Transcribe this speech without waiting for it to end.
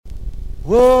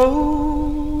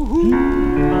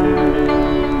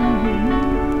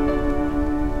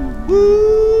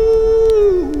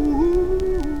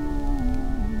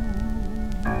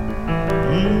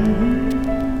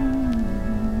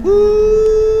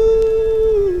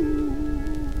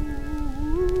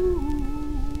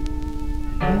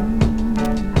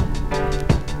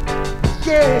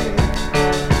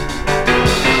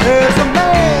There's a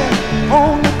man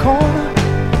on the corner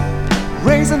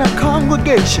raising a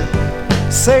congregation,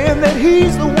 saying that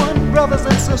he's the one, brothers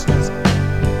and sisters,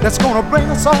 that's gonna bring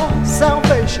us all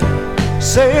salvation.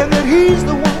 Saying that he's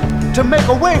the one to make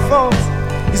a way for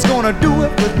us. He's gonna do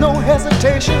it with no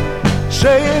hesitation.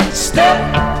 Saying, step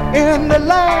in the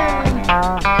line.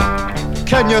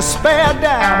 Can you spare a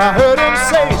dime? I heard him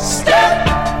say, step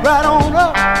right on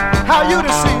up. How you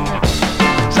deceive me?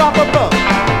 Drop a buck.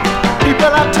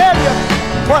 People, I tell you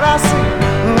what I see.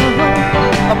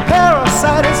 A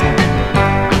parasite is here.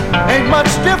 Ain't much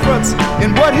difference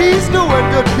in what he's doing,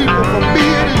 good people, from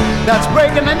being that's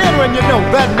breaking and entering. You know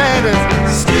that man is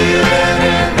stealing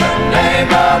in the name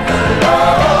of the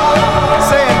Lord.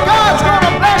 Saying God's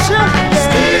gonna bless you.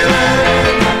 Stealing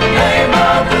in the name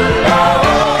of the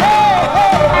Lord. Hey,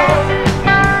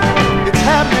 it's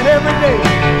happening every day.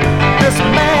 This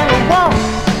man will walk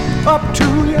up to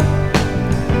you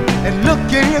and look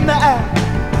you in the eye,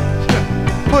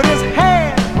 put his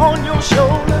hand on your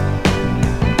shoulder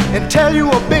and tell you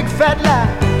a big fat lie.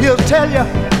 He'll tell you,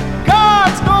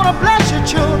 God's gonna bless your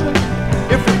children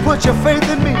if you put your faith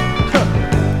in me.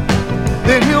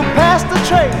 Then he'll pass the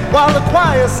tray while the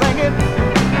choir's singing,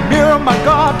 nearer my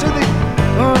God to thee.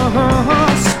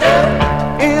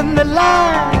 Step in the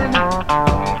line.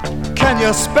 Can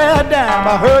you spare a dime?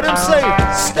 I heard him say,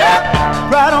 step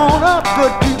right on up,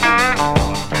 good people.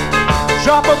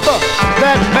 Drop a buck.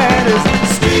 That man is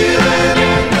stealing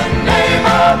in the name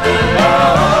of the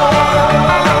Lord.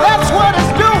 That's what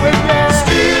it's doing, yeah.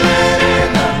 Stealing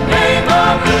in the name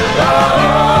of the Lord.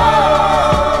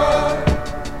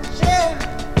 Yeah.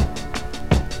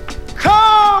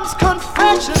 Comes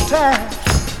confession time.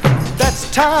 That's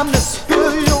time to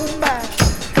spill your mind.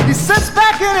 He sits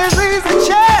back in his easy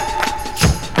chair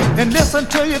and listen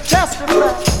to you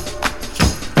testify.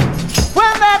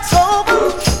 When that's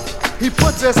over, he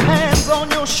puts his hands on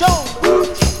your shoulder,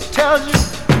 tells you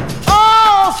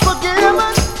all's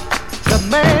forgiven. The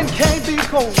man can't be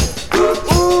cold.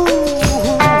 Ooh,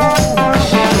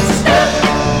 step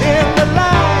in the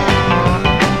line.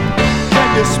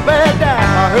 Can you spare down?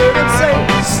 I heard him say,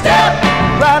 step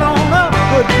right on up,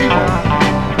 good people.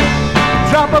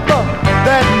 Drop a buck.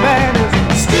 That man is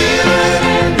stealing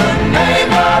in the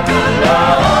name of the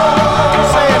Lord.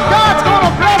 Saying God's gonna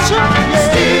bless you. Yeah.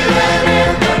 Stealing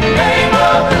in the name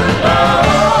of the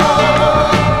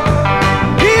Lord.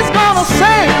 He's gonna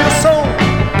save your soul.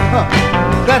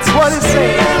 That's what he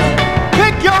said.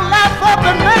 Pick your life up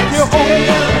and make you whole.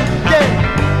 Yeah.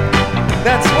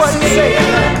 That's what he said.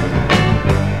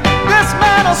 This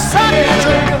man will sign you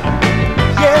to you.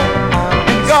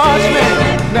 Yeah. In God's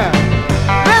name. Now,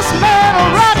 this man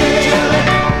will rock you to you.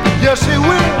 Yes, he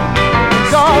will. In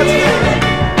God's name.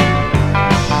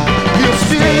 He'll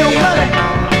steal your money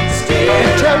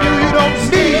and tell you you don't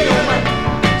need your money.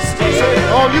 Say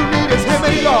all you need is him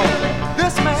and God.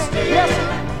 This man, yes.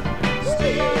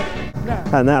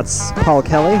 And that's Paul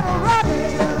Kelly.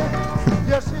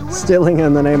 Stealing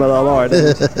in the Name of the Lord.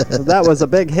 That was a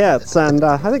big hit, and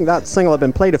I think that single had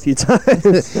been played a few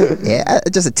times. Yeah,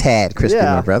 just a tad, Crispy,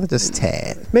 my brother, just a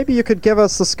tad. Maybe you could give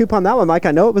us a scoop on that one, Mike.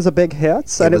 I know it was a big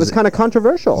hit, and it was kind of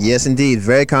controversial. Yes, indeed,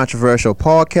 very controversial.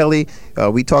 Paul Kelly,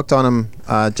 we talked on him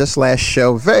just last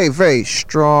show. Very, very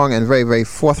strong and very, very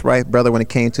forthright brother when it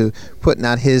came to putting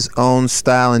out his own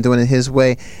style and doing it his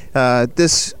way.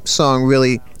 This song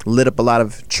really lit up a lot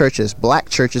of churches, black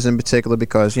churches in particular,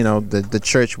 because you know the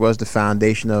church was the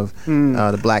foundation of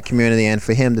the black community, and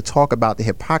for him to talk about the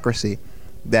hypocrisy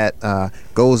that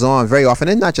goes on very often,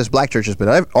 and not just black churches,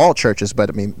 but all churches,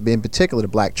 but I mean in particular the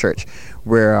black church,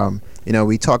 where you know,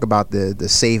 we talk about the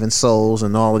saving souls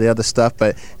and all of the other stuff,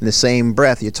 but in the same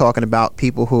breath, you're talking about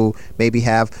people who maybe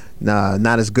have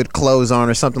not as good clothes on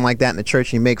or something like that in the church,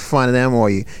 and you make fun of them,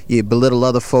 or you belittle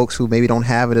other folks who maybe don't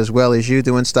have it as well as you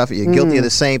do and stuff. You're guilty of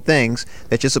the same things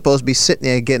that you're supposed to be sitting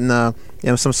there getting, you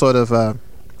know, some sort of,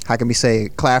 how can we say,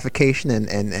 clarification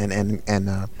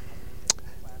and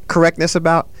correctness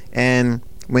about. And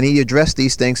when he addressed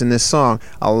these things in this song,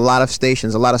 a lot of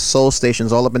stations, a lot of soul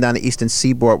stations all up and down the eastern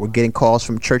seaboard were getting calls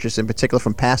from churches, in particular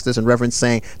from pastors and reverends,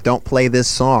 saying, don't play this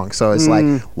song. So it's like,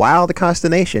 wow, the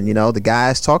consternation, you know, the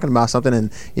guy's talking about something,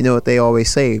 and you know what they always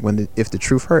say, if the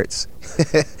truth hurts,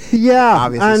 Yeah,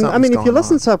 Obviously and I mean, if you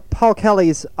something's listen going to Paul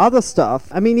Kelly's other stuff,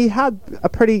 I mean, he had a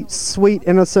pretty sweet,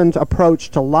 innocent approach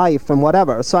to life and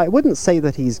whatever. So I wouldn't say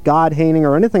that he's God-hating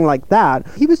or anything like that.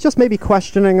 He was just maybe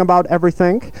questioning about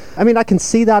everything. I mean, I can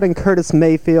see that in Curtis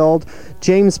Mayfield.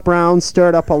 James Brown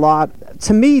stirred up a lot.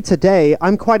 To me today,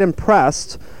 I'm quite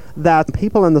impressed that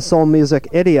people in the soul music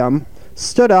idiom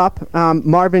stood up.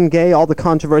 Marvin Gaye, all the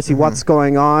controversy, what's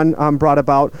going on, brought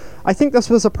about. I think this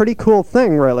was a pretty cool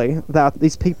thing, really, that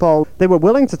these people, they were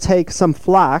willing to take some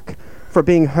flack for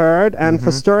being heard and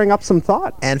for stirring up some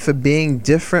thought. And for being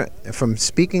different, from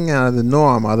speaking out of the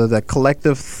norm, out of the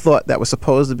collective thought that was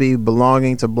supposed to be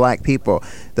belonging to black people.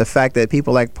 The fact that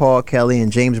people like Paul Kelly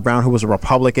and James Brown, who was a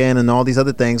Republican and all these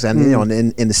other things, and you know,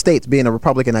 in the States, being a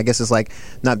Republican, I guess is like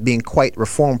not being quite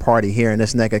Reform Party here in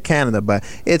this neck of Canada, but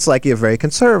it's like you're very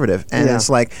conservative. And it's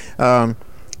like,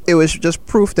 it was just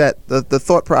proof that the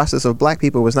thought process of black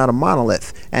people was not a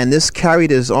monolith, and this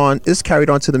carried on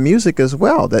to the music as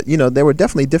well. That, you know, there were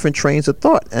definitely different trains of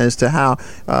thought as to how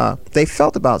they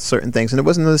felt about certain things, and it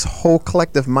wasn't this whole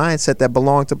collective mindset that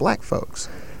belonged to black folks.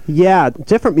 Yeah,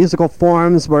 different musical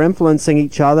forms were influencing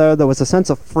each other. There was a sense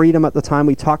of freedom at the time.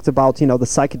 We talked about, you know, the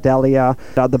psychedelia,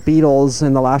 the Beatles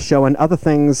in the last show, and other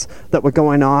things that were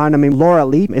going on. I mean, Laura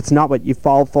Lee, it's not what you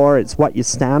fall for, it's what you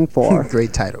stand for.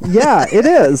 Great title. Yeah, it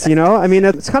is, you know. I mean,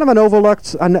 it's kind of an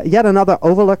overlooked, yet another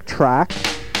overlooked track.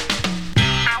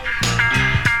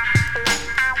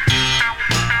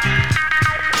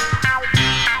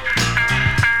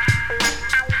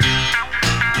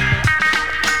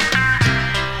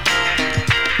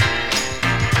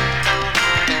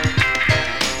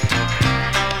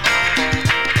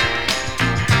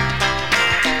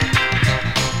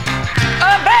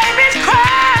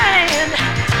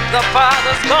 The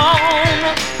father's gone,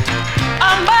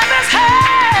 a mother's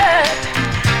hurt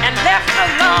and left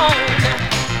alone.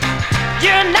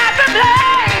 You're not to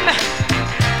blame,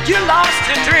 you lost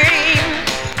your dream,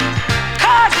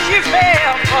 'cause you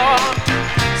fell for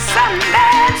some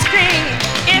man's scheme.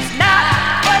 It's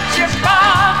not what you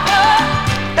fall for,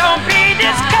 don't be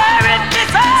discouraged,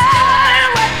 it's all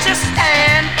what you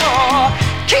stand for.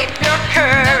 Keep your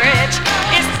courage,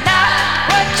 it's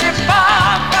not what you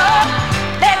fall for.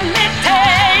 Let me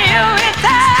tell you, it's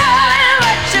all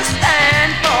what you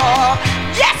stand for.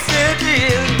 Yes, it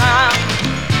is, Mom.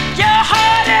 Your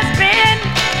heart has been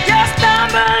your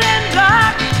stumbling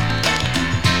block.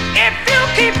 If you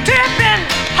keep tripping,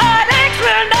 heartaches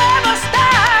will never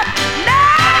stop.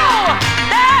 No,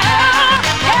 no,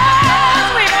 'cause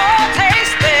we've all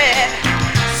tasted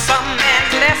some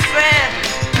man's lesson.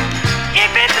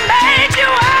 If it's made you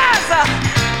wiser,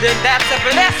 then that's a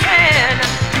blessing.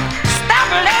 Stop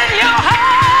letting your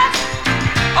heart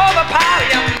overpower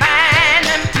your mind,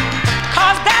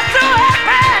 'cause that's a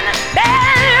weapon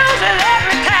that uses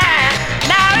every time.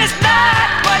 Now it's not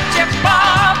what you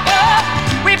fall for,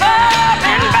 we've all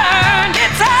been burned.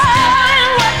 It's all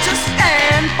what you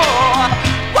stand for,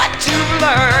 what you've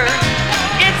learned.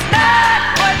 It's not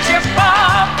what you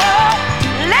fall for,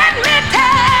 let me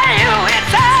tell you,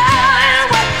 it's all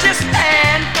what you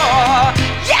stand for.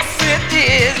 Yes, it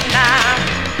is now.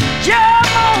 You're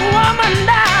more woman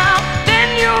now than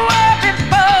you were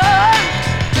before.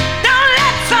 Don't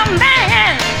let some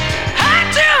man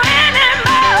hurt you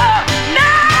anymore.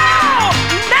 No,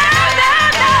 no, no,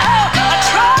 no. A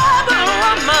troubled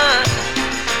woman,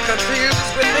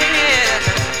 confused within,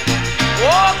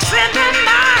 walks in the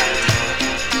night,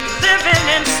 living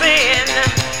in sin.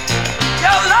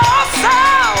 Your lost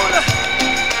soul,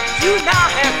 you now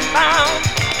have found.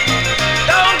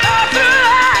 Don't go through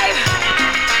life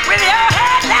with your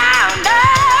head down, no.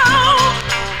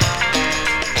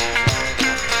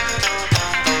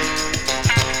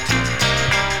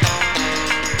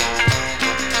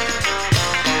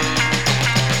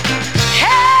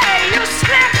 Hey, you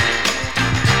slipped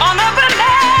on a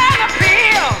banana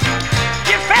peel.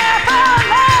 You fell for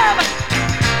love,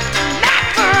 not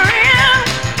for real.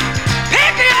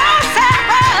 Pick yourself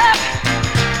up,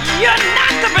 you're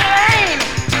not to blame.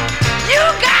 You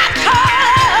got caught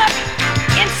up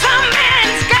in some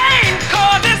man's game,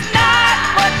 'cause it's not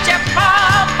what you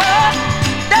fall for.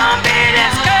 Don't be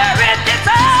discouraged, it's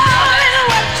all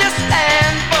what you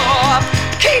stand for.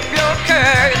 Keep your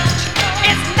courage,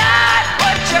 it's not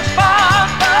what you fall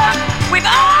for. We've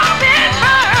all been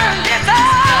burned, it's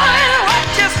all what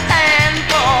you stand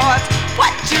for. It's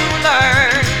what you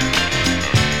learn.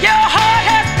 Your heart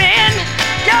has been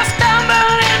your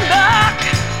stumbling block.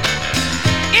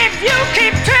 If you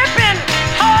keep tripping,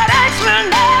 heartaches will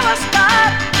never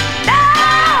stop. No,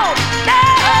 no,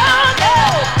 no,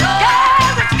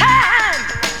 'cause it's time.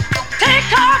 Take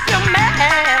off your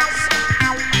mask.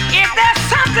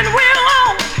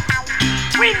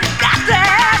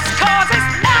 possess, 'cause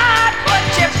it's not what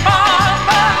you fall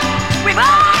for. We've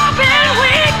all been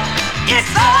weak,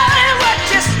 it's only what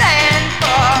you stand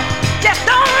for. Just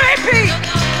don't repeat,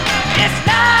 it's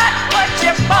not what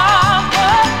you fall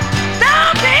for.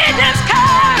 Don't be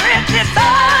discouraged, it's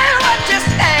only what you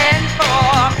stand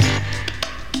for.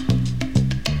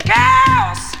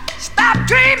 Girls, stop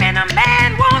dreaming a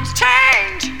man won't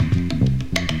change.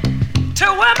 To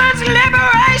women's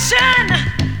liberation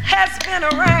has been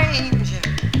arranged.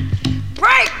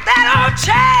 Break that old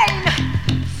chain,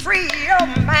 free your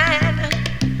mind.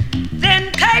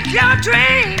 Then take your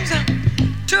dreams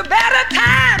to better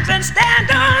times and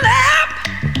stand on up.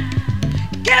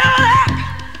 Get on up,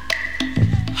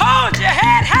 hold your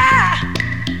head high,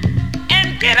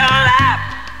 and get on up.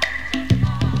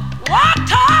 Walk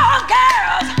tall,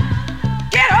 girls,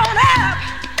 get on up.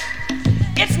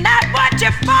 It's not what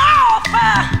you fall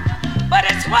for, but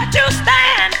it's what you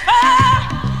stand for.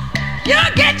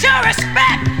 You'll get your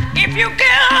respect if you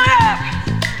get on up.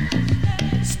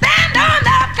 Stand on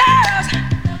up, girls,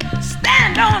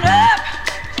 stand on up.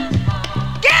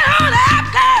 Get on up,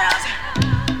 girls.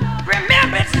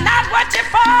 Remember, it's not what you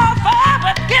fall for,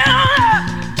 but get on up.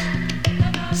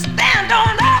 Stand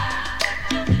on up,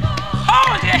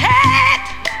 hold your head,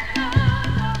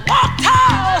 walk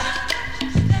tall,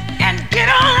 and get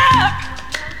on up.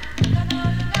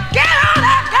 Get on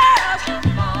up, girls.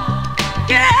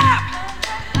 Get up.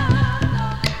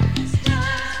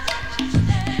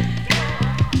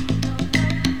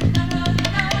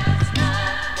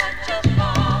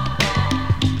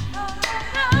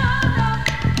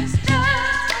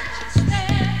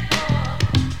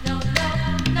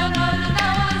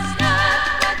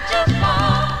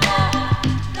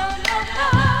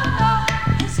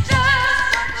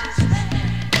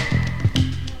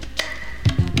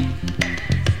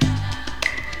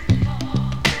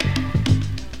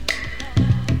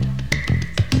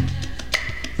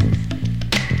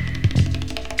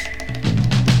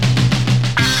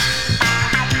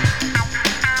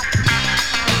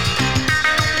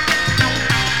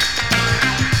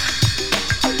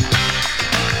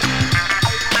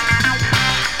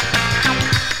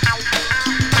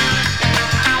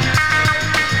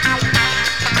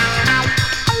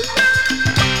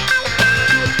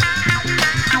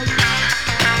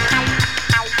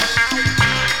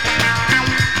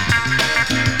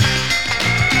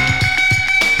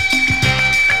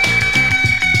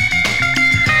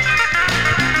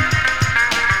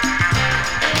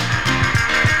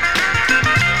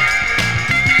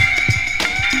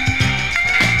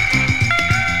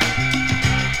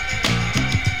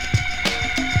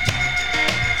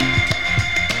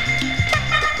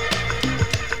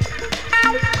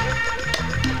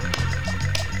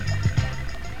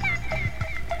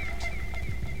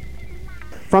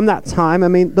 From that time, I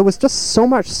mean, there was just so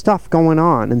much stuff going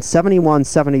on in 71,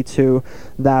 72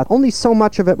 that only so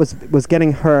much of it was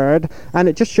getting heard, and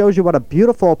it just shows you what a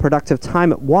beautiful, productive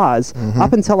time it was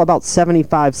up until about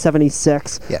 75,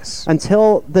 76. Yes.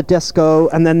 Until the disco,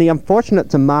 and then the unfortunate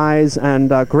demise,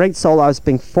 and great soloists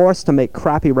being forced to make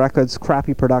crappy records,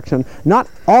 crappy production. Not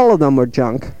all of them were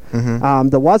junk.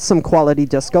 There was some quality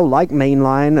disco, like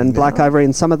Mainline and Black Ivory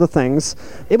and some of the things.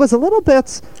 It was a little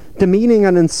bit demeaning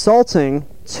and insulting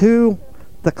to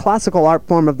the classical art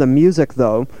form of the music,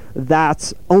 though,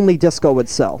 that only disco would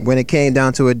sell. When it came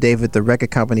down to it, David, the record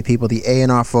company people, the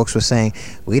A&R folks were saying,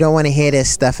 we don't want to hear this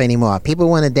stuff anymore. People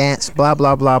want to dance, blah,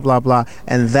 blah, blah, blah, blah.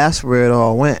 And that's where it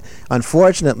all went.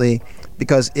 Unfortunately,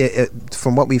 because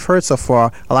from what we've heard so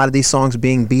far, a lot of these songs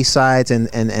being B-sides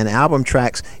and album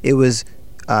tracks, it was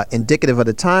indicative of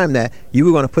the time that you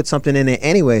were going to put something in there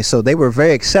anyway, so they were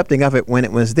very accepting of it when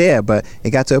it was there. But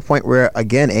it got to a point where,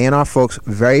 again, A&R folks,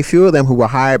 very few of them who were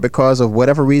hired because of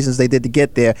whatever reasons they did to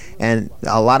get there, and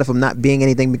a lot of them not being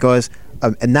anything because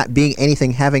and not being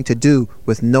anything having to do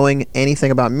with knowing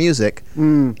anything about music,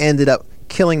 ended up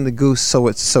killing the goose, so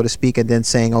to speak, and then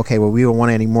saying, okay, well, we don't want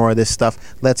any more of this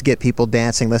stuff. Let's get people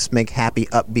dancing. Let's make happy,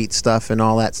 upbeat stuff and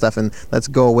all that stuff, and let's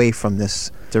go away from this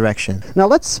direction. Now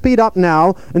let's speed up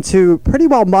now into pretty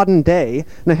well modern day.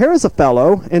 Now here is a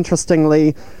fellow,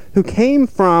 interestingly, who came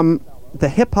from the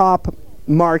hip-hop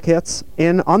markets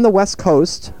on the West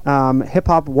Coast.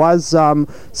 Hip-hop was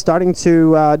starting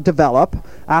to develop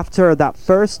after that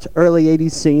first early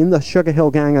 80s scene, the Sugar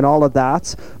Hill Gang and all of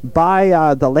that.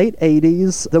 By the late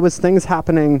 80s, there was things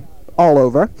happening all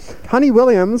over. Honey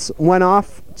Williams went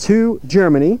off to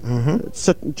Germany,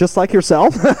 so, just like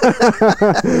yourself.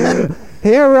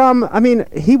 Here, I mean,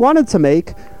 he wanted to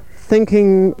make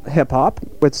thinking hip-hop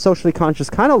with socially conscious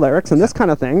kind of lyrics and this kind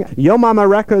of thing. Yo Mama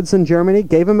Records in Germany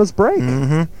gave him his break.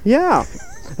 Yeah.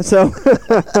 So,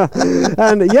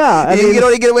 and yeah, I You mean, can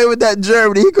only get away with that in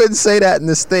Germany. He couldn't say that in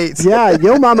the States. yeah,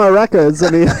 Yo Mama Records.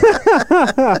 I mean,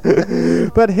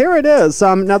 but here it is.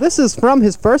 Now this is from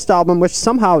his first album, which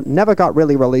somehow never got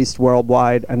really released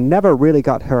worldwide and never really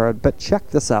got heard. But check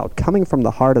this out, Coming from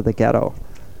the Heart of the Ghetto.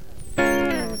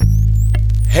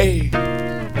 Hey,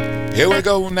 here we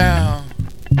go now.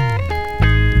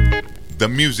 The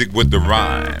music with the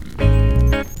rhyme.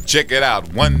 Check it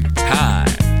out one time.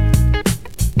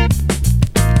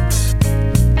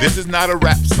 This is not a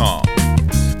rap song.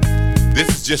 This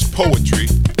is just poetry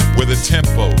with a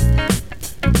tempo.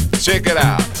 Check it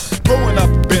out. Growing up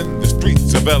in the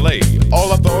streets of LA,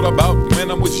 all I thought about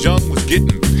when I was young was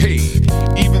getting paid.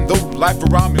 Even though life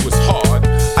around me was hard,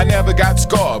 I never got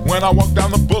scarred when I walked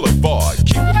down the boulevard,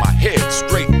 keeping my head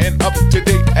straight and up to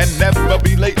date and never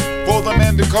be late for the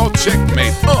man to call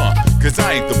checkmate. Cause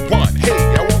I ain't the one. Hey,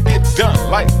 I won't get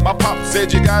done like my pop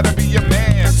said, you gotta be a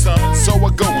man, son. So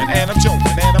I'm going and I'm showing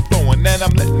and I'm flowing and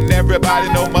I'm letting everybody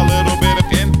know my little bit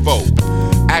of info.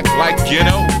 Act like you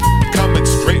know, coming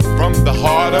straight from the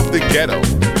heart of the ghetto.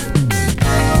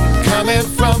 Coming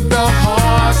from the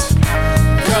heart,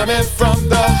 coming from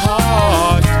the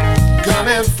heart,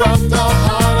 coming from the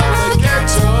heart of the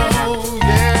ghetto,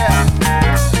 yeah.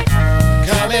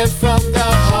 Coming from the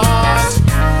heart,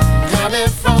 coming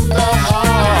from the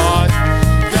heart,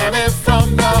 coming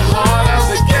from the heart of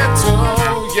the ghetto,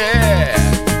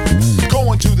 yeah.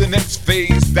 Going to the next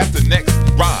phase, that's the next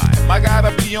rhyme. I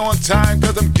gotta be on time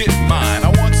cause I'm getting mine. I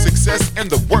want success in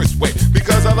the worst way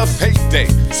because I love payday.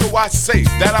 So I say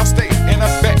that I'll stay in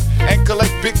effect and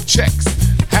collect big checks.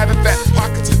 Having fat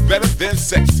pockets is better than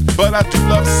sex, but I do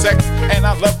love sex and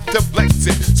I love to flex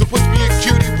it. So put me a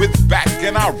cutie with back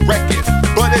and I'll wreck it.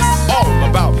 But it's all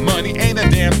about money, ain't a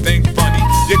damn thing funny.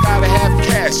 You gotta have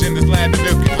cash in this land of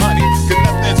milk and honey, cause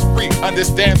nothing's free,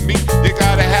 understand me. You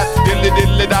gotta have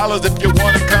diddly dollars if you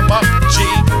wanna come up, G.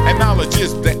 And knowledge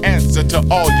is the answer to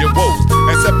all your woes.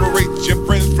 And separate your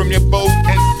friends from your foes.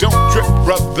 And don't trip,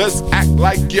 brothers, act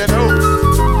like you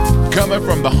know. Coming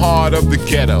from the heart of the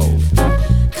ghetto,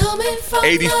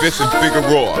 85th and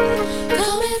Figueroa,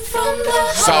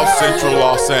 South Central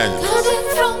Los Angeles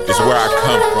is where I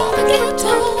come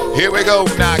from. Here we go,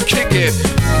 now kick it.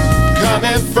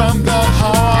 Coming from the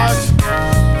heart,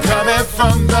 coming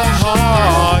from the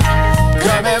heart,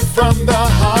 coming from the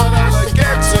heart of the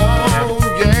ghetto,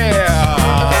 yeah.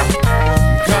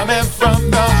 Coming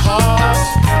from the heart,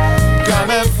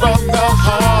 coming from the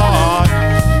heart,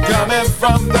 coming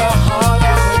from the heart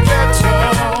of the ghetto,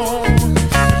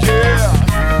 yeah.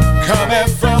 Coming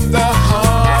from the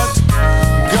heart,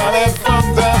 coming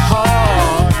from the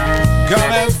heart,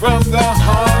 coming from the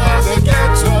heart of the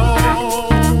ghetto.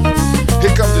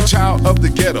 Here comes the child of the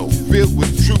ghetto, filled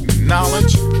with true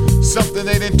knowledge, something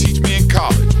they didn't teach me in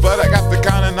college, but I got the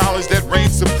kind of knowledge that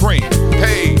reigns supreme.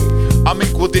 Hey, I'm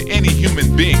equal to any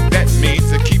human being. That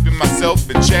means that keeping myself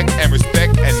in check and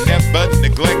respect and never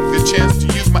neglect the chance to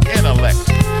use my intellect.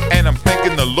 And I'm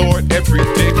thanking the Lord every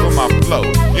day for my flow.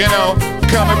 You know,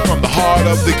 coming from the heart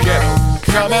of the ghetto,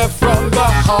 coming from the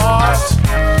heart,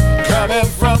 coming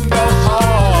from the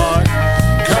heart,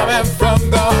 coming from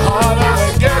the heart of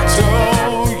the ghetto,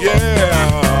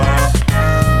 yeah.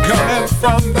 Coming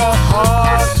from the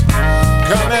heart,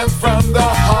 coming from the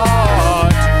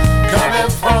heart, coming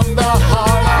from the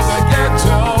heart of the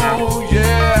ghetto,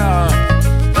 yeah.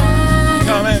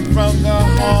 Coming from the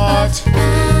heart,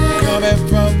 coming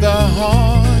from the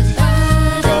heart,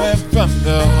 coming from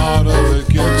the heart of the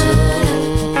ghetto.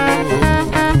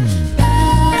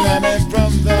 Coming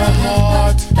from the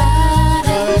heart,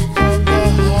 coming from the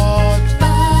heart,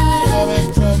 coming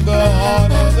from the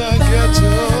heart of the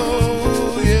ghetto,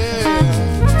 yeah.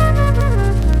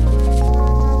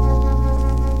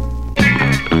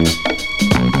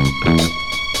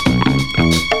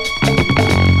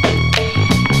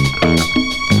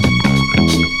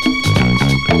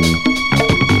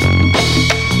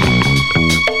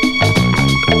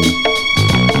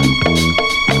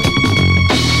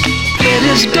 It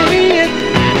is dead.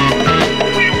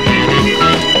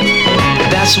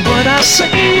 That's what I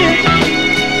said.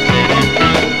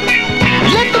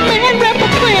 Let the man rap a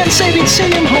plan, said he'd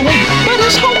send him home, but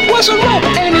his hope was a rope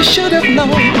and he should have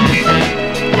known.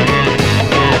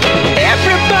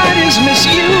 Everybody's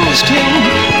misused him,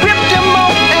 ripped him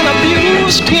off and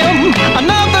abused him.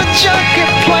 Another junkie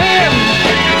plan,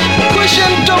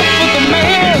 pushing dope for the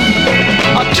man.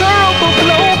 A terrible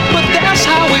blow, but that's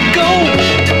how it goes.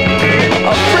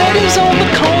 Freddy's on the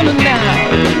corner now.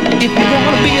 If you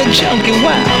wanna be a junkie,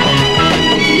 wow.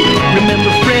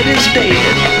 Remember, Freddy's dead.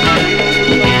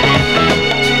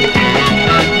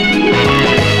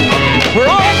 We're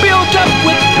all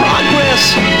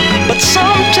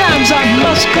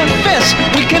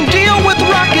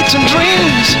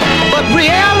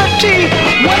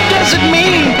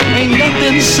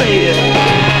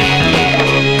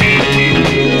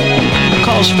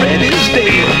Fred is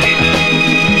dead.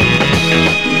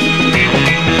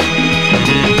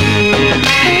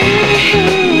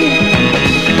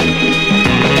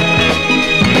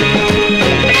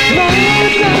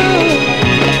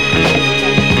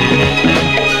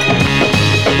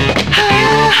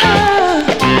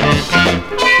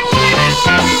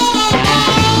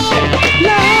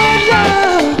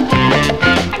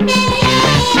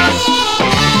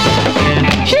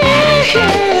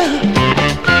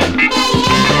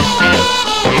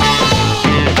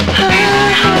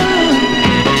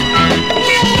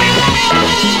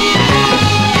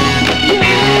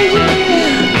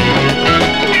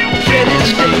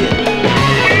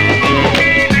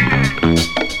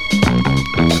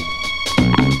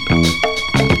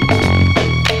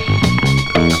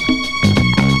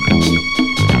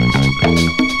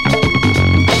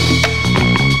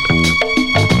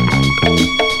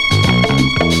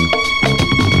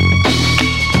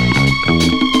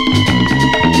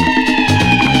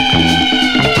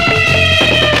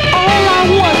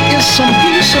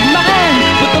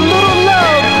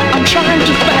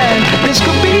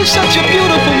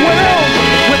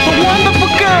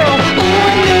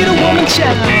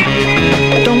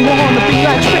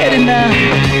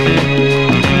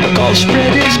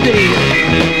 Fred is dead.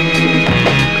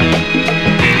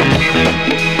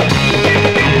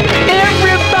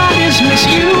 Everybody's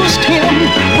misused him,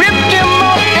 ripped him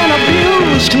up and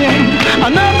abused him.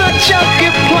 Another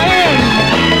junkie plan,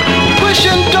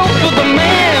 pushing dope for the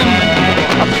man.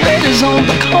 Fred is on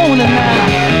the corner now.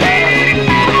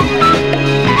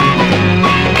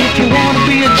 If you wanna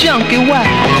be a junkie, why?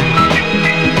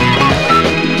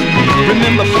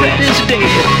 Remember, Fred is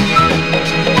dead.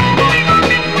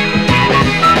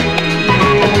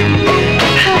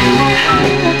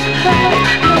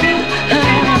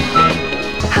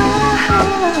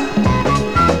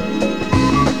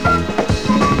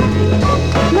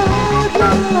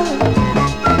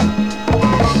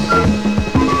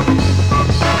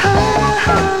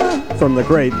 From the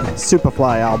great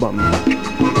Superfly album.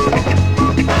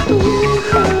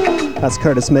 That's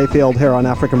Curtis Mayfield here on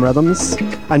African Rhythms.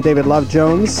 I'm David Love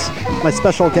Jones. My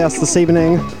special guest this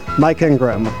evening, Mike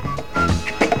Ingram.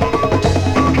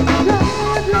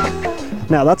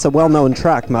 Now that's a well-known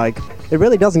track, Mike. It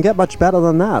really doesn't get much better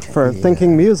than that for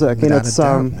thinking music. And it's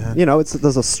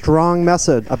there's a strong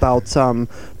message about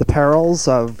the perils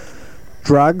of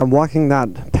drug and walking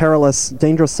that perilous,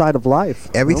 dangerous side of life.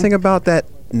 Everything about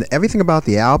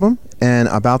the album and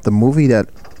about the movie that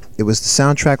it was the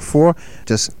soundtrack for,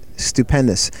 just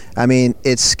stupendous. I mean,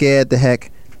 it scared the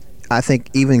heck. I think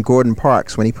even Gordon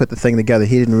Parks, when he put the thing together,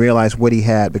 he didn't realize what he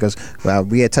had, because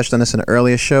we had touched on this in an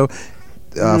earlier show.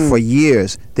 For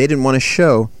years, they didn't want to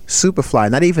show Superfly,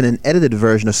 not even an edited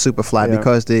version of Superfly,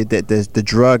 because the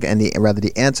drug and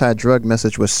the anti-drug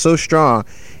message was so strong,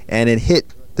 and it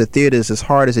hit the theaters as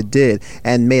hard as it did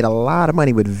and made a lot of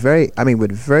money with very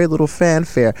little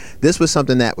fanfare. This was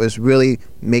something that was really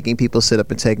making people sit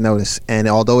up and take notice. And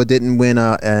although it didn't win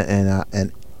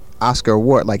an Oscar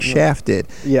award like Shaft did,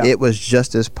 it was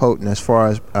just as potent as far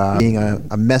as being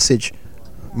a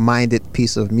message-minded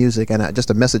piece of music and just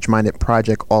a message-minded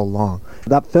project all along.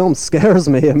 That film scares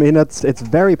me. I mean, it's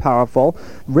very powerful.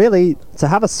 Really, to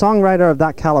have a songwriter of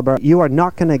that caliber, you are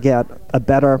not going to get a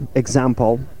better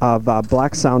example of a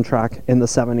black soundtrack in the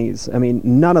 70s. I mean,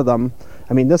 none of them.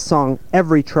 I mean, this song,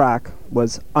 every track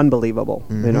was unbelievable.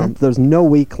 Mm-hmm. You know, there's no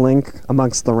weak link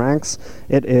amongst the ranks.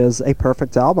 It is a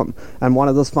perfect album and one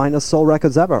of the finest soul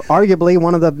records ever. Arguably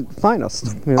one of the finest.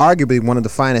 You know? Arguably one of the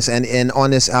finest. And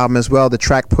on this album as well, the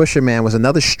track Pusher Man was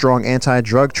another strong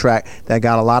anti-drug track that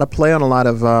got a lot of play on a lot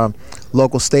of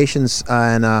local stations,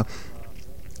 and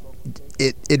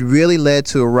it really led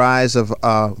to a rise of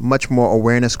much more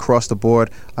awareness across the board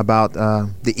about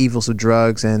the evils of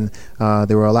drugs, and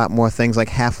there were a lot more things like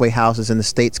halfway houses in the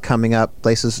States coming up,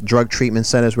 places, drug treatment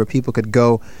centers where people could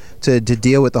go to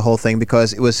deal with the whole thing,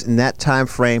 because it was in that time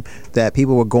frame that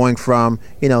people were going from,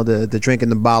 the drinking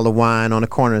the bottle of wine on the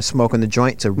corner and smoking the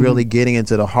joint to really getting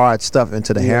into the hard stuff,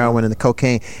 into the heroin and the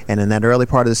cocaine. And in that early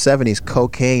part of the 70s,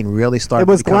 cocaine really started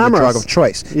to become the drug of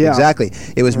choice. Yeah. Exactly.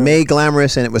 It was made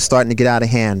glamorous, and it was starting to get out of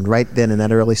hand right then in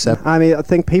that early 70s. I mean, I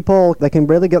think people, they can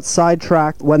really get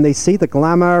sidetracked when they see the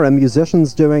glamour and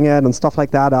musicians doing it and stuff like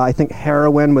that. I think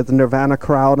heroin with the Nirvana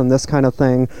crowd and this kind of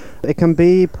thing, it can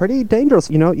be pretty dangerous.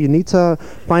 You need to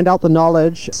find out the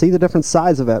knowledge, see the different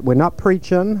sides of it. We're not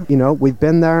preaching, we've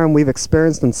been there and we've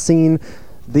experienced and seen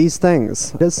these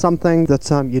things is something that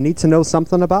you need to know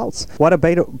something about. What a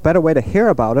better way to hear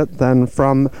about it than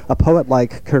from a poet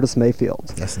like Curtis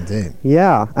Mayfield. Yes, indeed.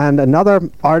 Yeah, and another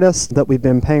artist that we've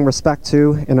been paying respect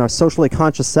to in our socially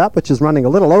conscious set, which is running a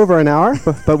little over an hour,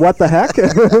 but what the heck?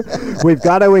 We've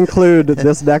got to include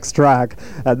this next track.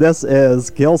 This is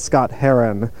Gil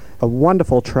Scott-Heron, a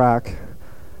wonderful track,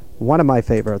 one of my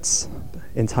favorites,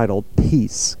 entitled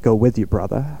Peace Go With You,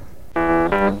 Brother.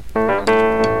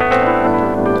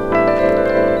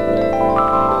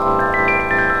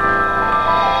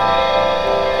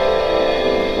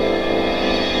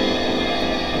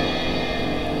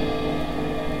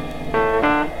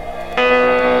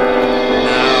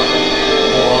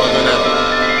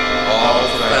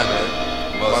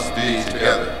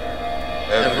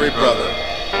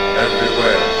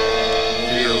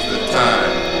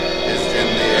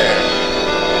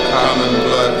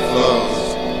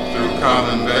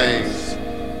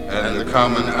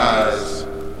 Common eyes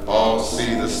all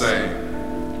see the same.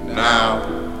 Now,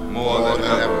 more than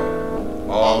ever,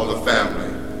 all the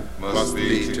family must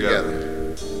be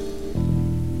together.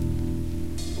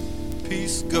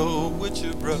 Peace go with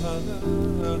you, brother.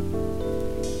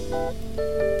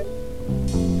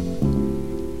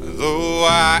 Though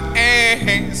I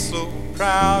ain't so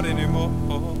proud anymore.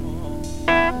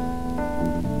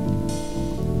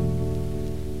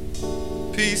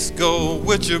 Peace go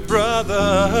with you,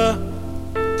 brother.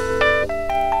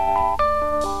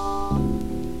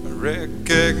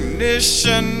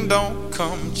 Recognition don't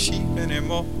come cheap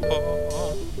anymore.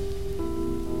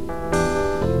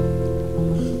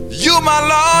 You my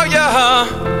lawyer,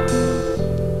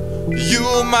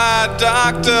 you my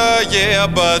doctor, yeah,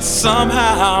 but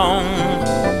somehow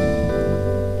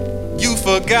you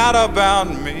forgot about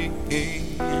me.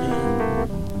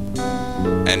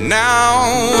 And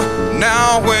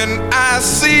now when I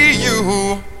see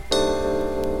you,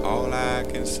 all I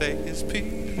can say is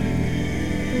peace.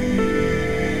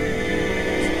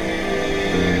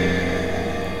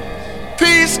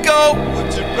 Peace go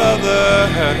with your brother.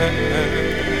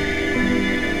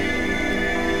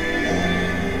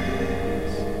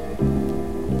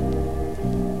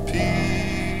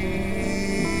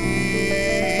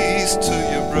 Peace to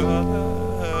your brother.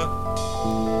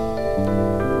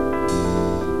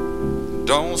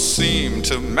 Don't seem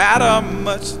to matter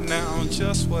much now,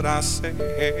 just what I say.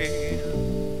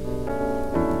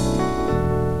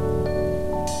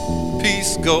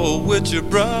 Peace go with your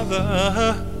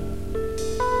brother.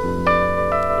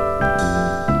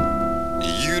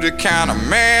 You the kind of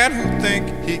man who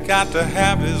think he got to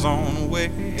have his own way.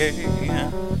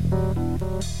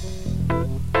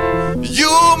 You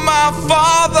my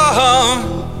father,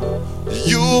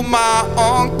 you my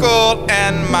uncle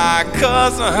and my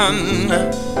cousin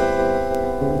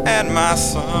and my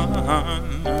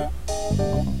son.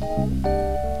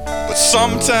 But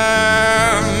sometimes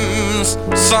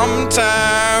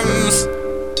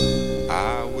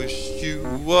I wish you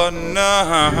were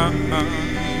none.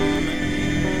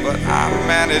 But I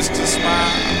manage to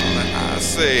smile and I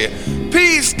say,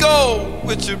 peace go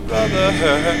with your brother.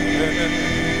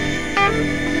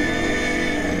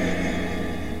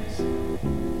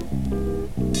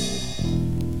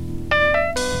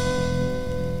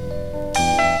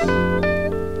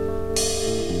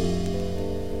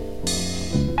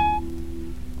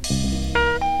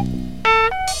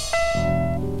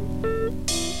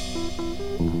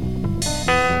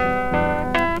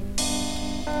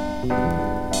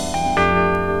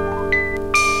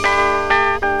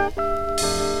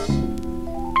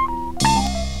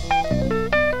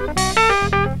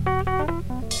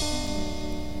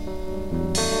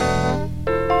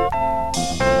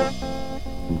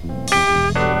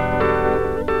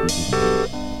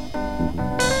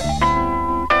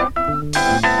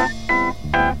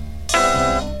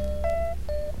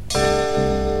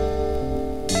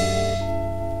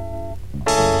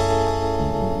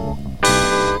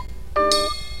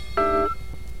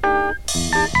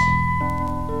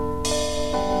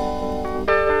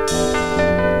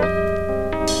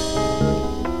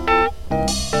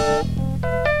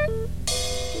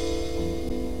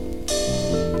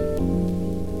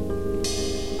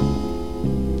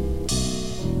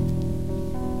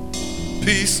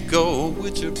 Peace go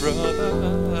with your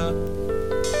brother.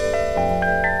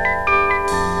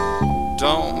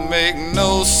 Don't make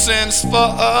no sense for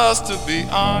us to be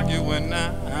arguing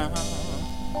now.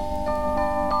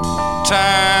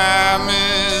 Time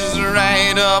is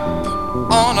right up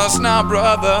on us now,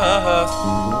 brother.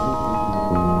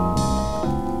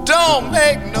 Don't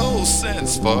make no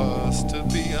sense for us to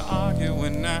be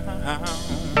arguing now.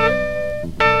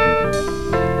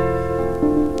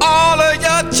 all of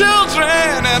your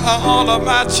children and all of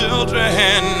my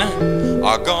children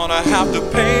are gonna have to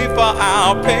pay for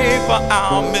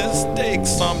our mistakes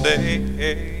someday.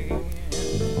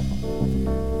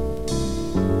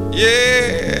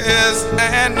 Yes,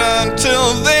 and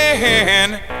until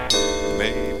then,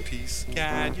 may peace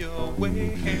guide your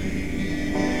way.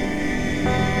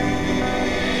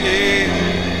 Yeah.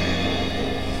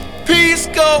 Peace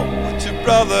go with your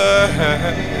brother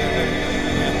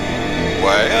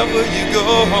wherever you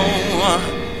go.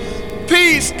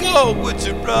 Peace go with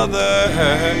your brother.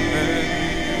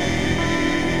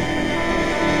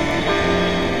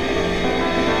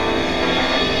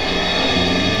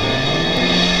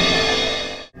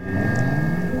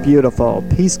 Beautiful.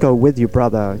 Peace go with you,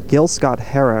 brother. Gil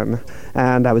Scott-Heron.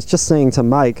 And I was just saying to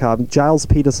Mike, Giles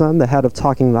Peterson, the head of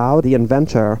Talking Loud, the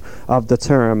inventor of the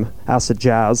term acid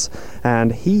jazz,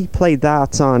 and he played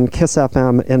that on Kiss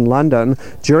FM in London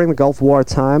during the Gulf War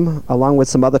time, along with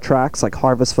some other tracks like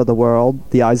Harvest for the World,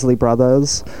 the Isley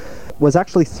Brothers. Was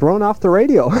actually thrown off the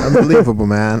radio. Unbelievable,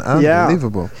 man.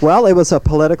 Unbelievable. Yeah. Well, it was a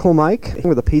political mic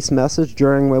with a peace message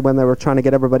during when they were trying to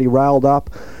get everybody riled up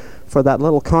for that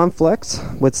little conflict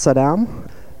with Saddam.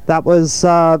 That was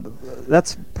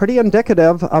that's pretty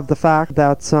indicative of the fact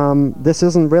that this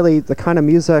isn't really the kind of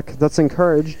music that's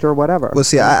encouraged or whatever. Well,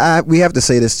 see, we have to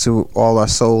say this to all our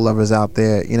soul lovers out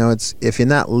there. You know, it's if you're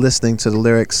not listening to the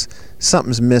lyrics,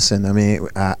 something's missing. I mean,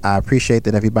 I appreciate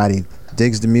that everybody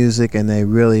digs the music and they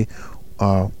really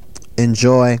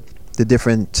enjoy the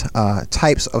different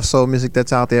types of soul music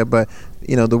that's out there. But,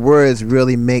 you know, the words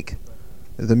really make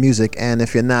the music, and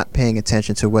if you're not paying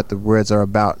attention to what the words are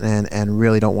about and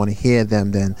really don't want to hear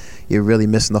them, then you're really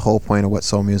missing the whole point of what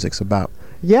soul music's about.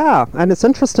 Yeah, and it's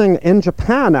interesting in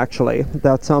Japan, actually,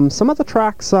 that some of the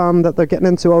tracks that they're getting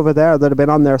into over there that have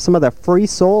been on there, some of their Free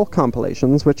Soul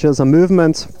compilations, which is a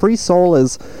movement. Free Soul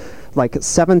is like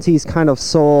 70s kind of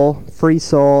soul, free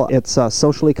soul. It's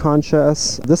socially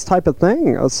conscious, this type of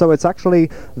thing. So it's actually,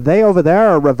 they over there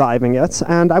are reviving it.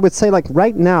 And I would say, like,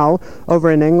 right now,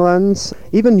 over in England,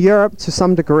 even Europe to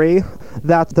some degree,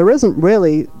 that there isn't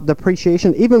really the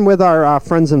appreciation, even with our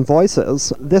friends and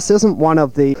voices. This isn't one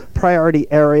of the priority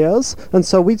areas. And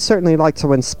so we'd certainly like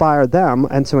to inspire them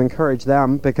and to encourage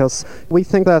them, because we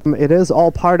think that it is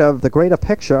all part of the greater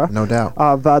picture. No doubt.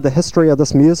 Of the history of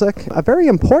this music. A very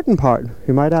important part,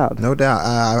 you might add. No doubt.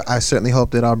 I certainly hope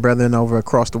that our brethren over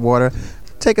across the water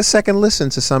take a second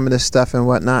listen to some of this stuff and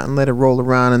whatnot and let it roll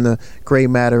around in the gray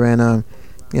matter and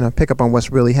pick up on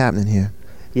what's really happening here.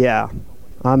 Yeah,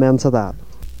 amen to that.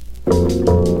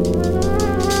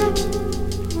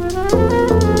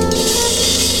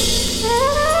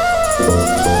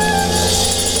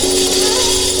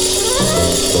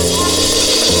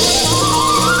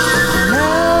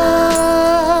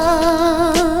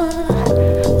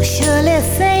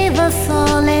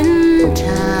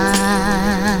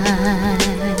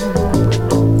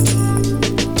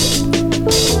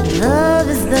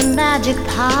 Magic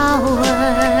power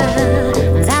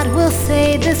that will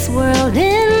save this world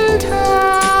in time.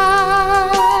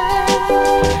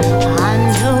 I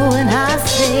know when I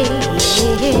say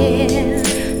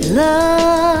yes,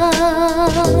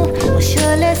 love will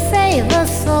surely save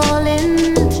us all in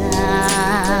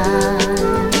time.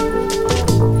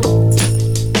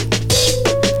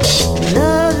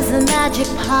 Love is the magic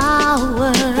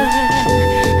power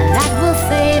that will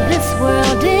save this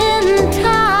world in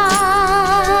time.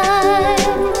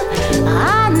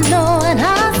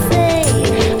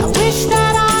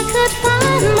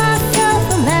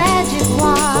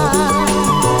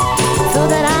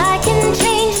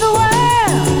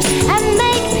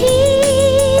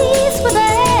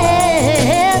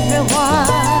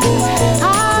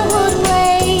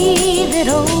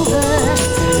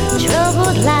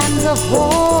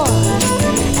 War,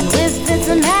 and with this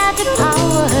magic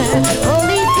power,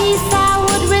 only peace I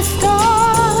would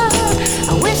restore.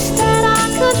 I wish that I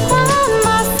could find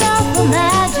myself a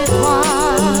magic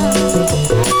wand.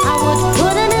 I would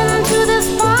put an end to this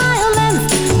violence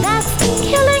that's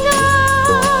killing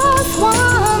us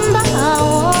one by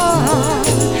one.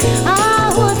 I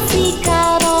would seek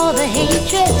out all the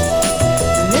hatred,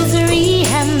 the misery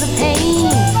and the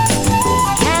pain,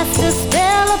 cast a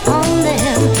spell upon them.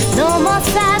 No more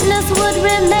sadness would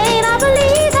remain. I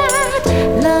believe that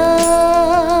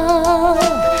love,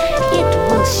 it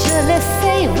will surely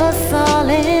save us all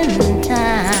in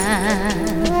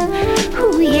time.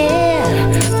 Ooh, yeah.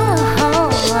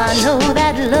 I know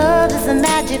that love is a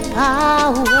magic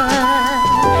power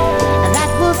that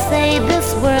will save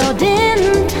this world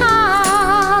in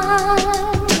time.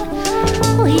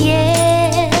 Ooh,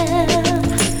 yeah.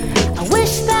 I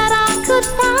wish that I could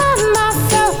find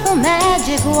myself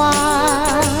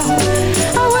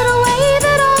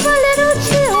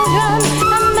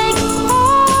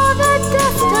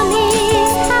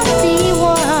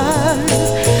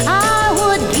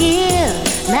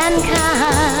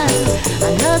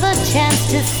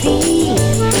believe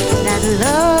that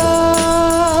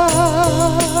love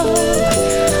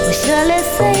will surely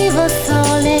save us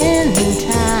all in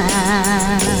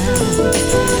time.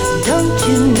 Don't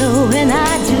you know, and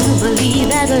I do believe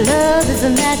that love is a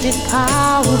magic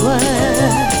power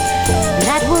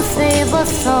that will save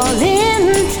us all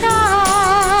in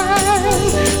time.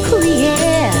 Oh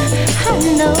yeah, I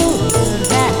know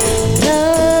that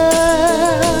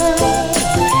love,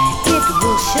 it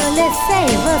will surely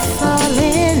save us all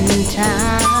in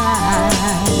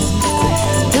time.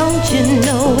 Don't you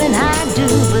know, and I do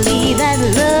believe that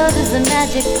love is a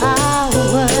magic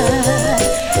power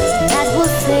that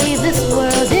will save this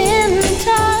world in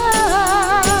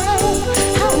time.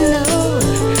 I know,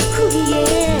 oh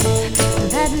yeah,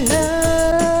 that love.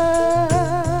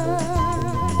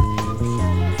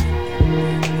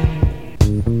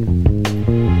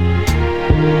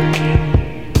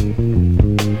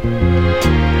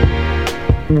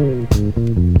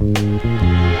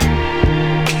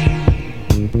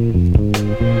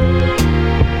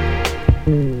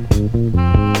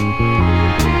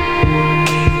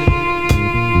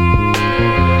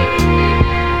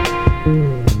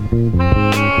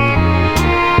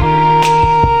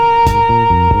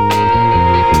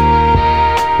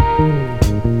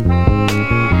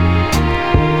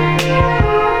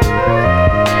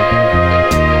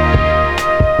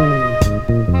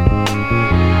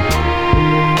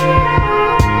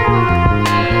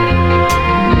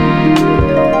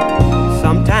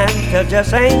 There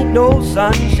just ain't no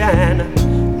sunshine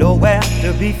nowhere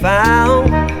to be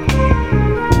found,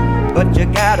 but you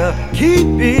gotta keep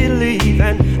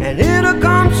believing and it'll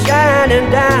come shining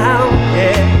down,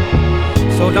 yeah.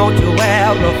 So don't you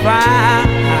ever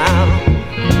frown.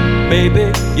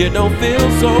 Baby, you don't feel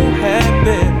so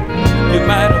happy, you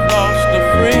might have lost a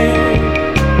friend.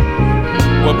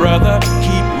 Well brother,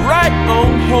 keep right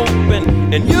on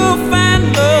hoping and you'll find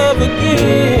love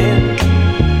again.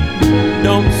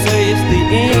 Don't say it's the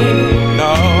end,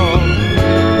 no.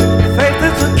 Faith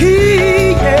is the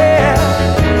key,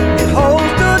 yeah. It holds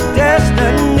the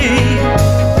destiny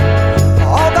for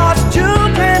all God's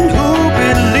children who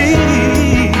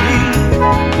believe.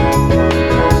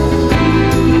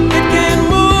 It can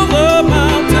move a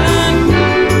mountain,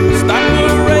 stop a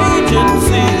raging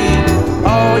sea.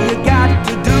 All you got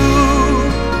to do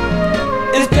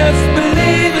is just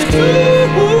believe it's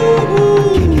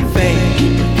true. Keep your faith.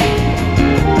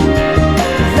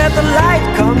 Let the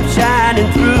light come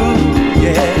shining through,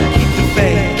 yeah, keep the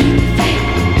faith.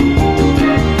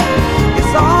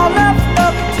 It's all left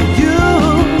up to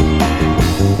you.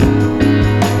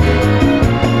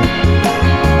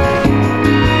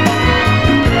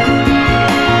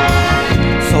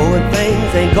 So when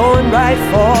things ain't going right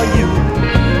for you,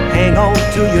 hang on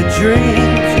to your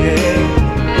dreams, yeah.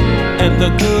 And the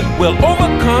good will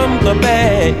overcome the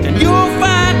bad, and you'll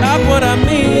find out what I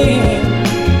mean.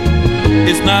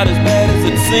 It's not as bad as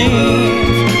it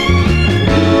seems.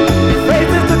 Faith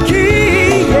is the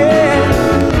key,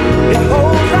 yeah. It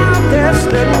holds our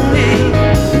destiny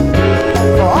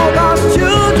for all God's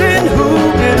children who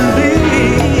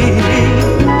believe.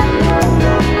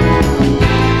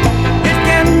 It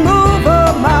can move a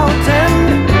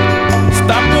mountain,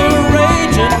 stop a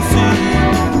raging sea.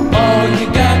 All you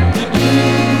got to do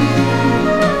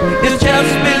is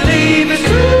just believe it's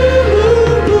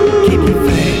true. Keep your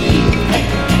faith.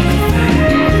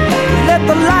 Let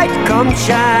the light come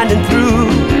shining through,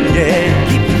 yeah.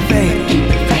 Keep your faith.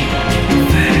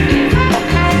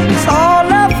 It's all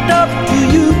left up to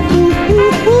you.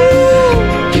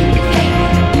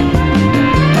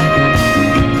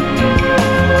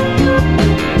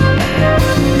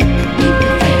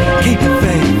 Keep your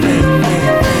faith.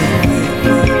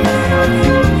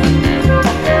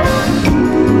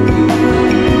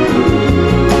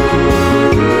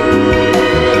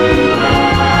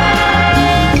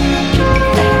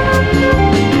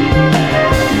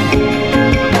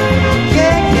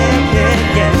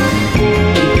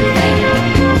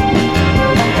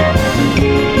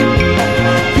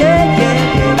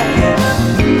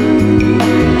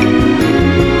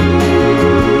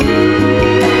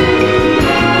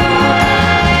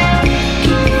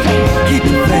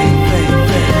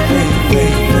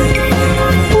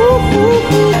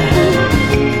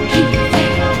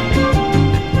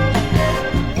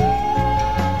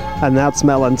 And that's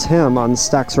Mel and Tim on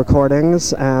Stax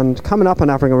Recordings. And coming up on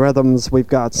African Rhythms, we've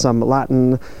got some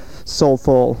Latin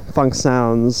soulful funk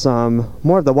sounds,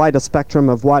 more of the widest spectrum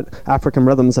of what African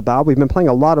rhythm's about. We've been playing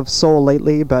a lot of soul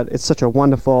lately, but it's such a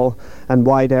wonderful and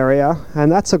wide area.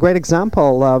 And that's a great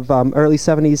example of early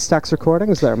 70s Stax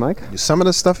recordings there, Mike. Some of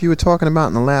the stuff you were talking about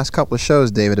in the last couple of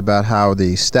shows, David, about how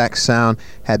the Stax sound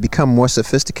had become more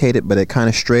sophisticated, but it kind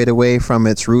of strayed away from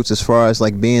its roots as far as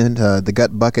like being the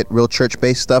gut bucket, real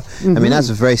church-based stuff. Mm-hmm. I mean, that's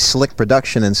a very slick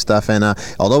production and stuff, and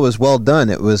although it was well done,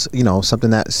 it was, something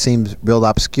that seems real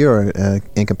obscure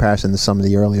in comparison to some of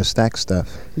the earlier Stax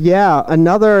stuff. Yeah,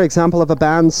 another example of a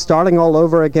band starting all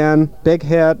over again, big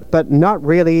hit, but not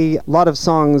really, a lot of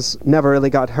songs never really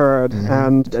got heard,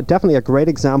 and definitely a great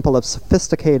example of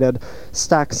sophisticated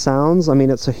Stax sounds. I mean,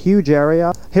 it's a huge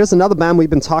area. Here's another band we've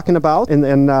been talking about in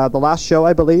the last show,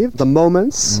 I believe, The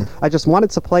Moments. I just wanted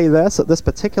to play this at this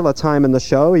particular time in the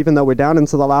show, even though we're down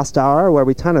into the last hour where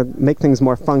we kind of make things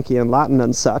more funky and Latin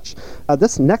and such.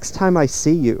 This Next Time I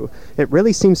See You, it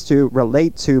really seems to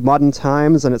relate to modern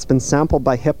times, and it's been sampled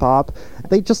by hip-hop.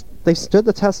 They stood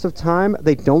the test of time.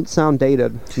 They don't sound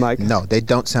dated, Mike. No, they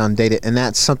don't sound dated, and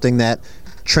that's something that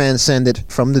transcended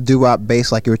from the doo-wop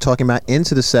bass, like you were talking about,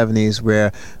 into the 70s,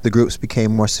 where the groups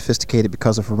became more sophisticated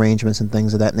because of arrangements and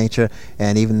things of that nature.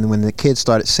 And even when the kids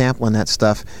started sampling that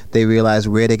stuff, they realized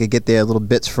where they could get their little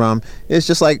bits from. It's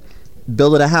just like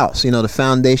building a house. The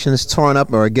foundation is torn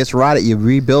up or it gets rotted, you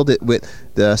rebuild it with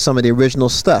some of the original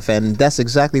stuff, and that's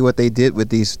exactly what they did with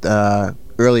these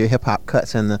earlier hip-hop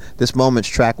cuts. And this Moments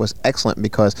track was excellent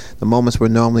because the Moments were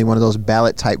normally one of those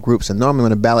ballad type groups, and normally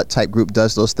when a ballad type group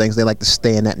does those things, they like to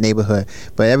stay in that neighborhood.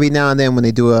 But every now and then when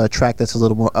they do a track that's a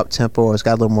little more up-tempo or it's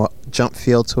got a little more jump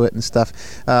feel to it and stuff,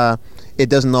 it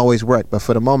doesn't always work. But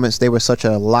for the Moments, they were such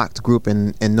a locked group,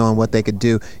 and knowing what they could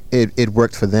do, it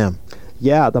worked for them.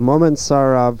 Yeah, the Moments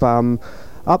are of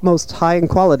utmost high in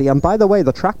quality. And by the way,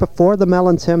 the track before the Mel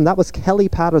and Tim, that was Kelly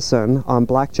Patterson on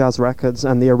Black Jazz Records,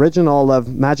 and the original of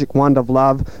Magic Wand of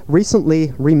Love,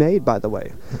 recently remade, by the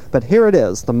way. But here it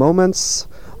is, the Moments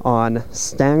on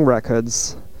Stang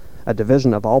Records, a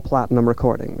division of All Platinum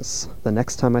Recordings. The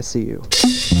Next Time I See You.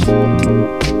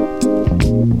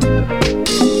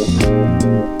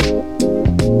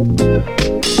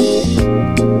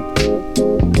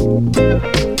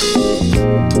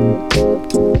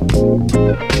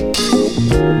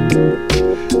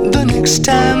 The next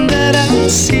time that I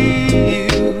see you,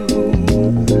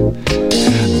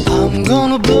 I'm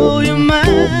gonna blow your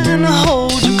mind,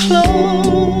 hold you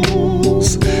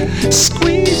close,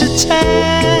 squeeze you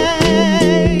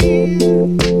tight.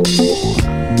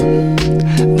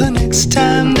 The next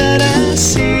time that I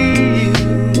see you,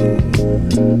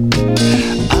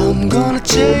 I'm gonna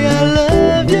tell you I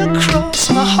love you, cross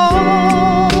my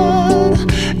heart,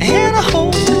 and I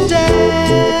hope to die.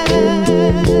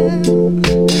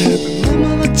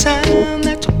 Remember the time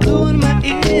that you blew in my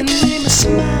ear and made me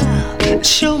smile and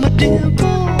show my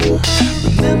dimple.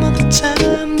 Remember the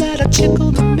time that I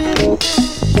tickled the middle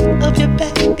of your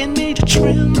back and made you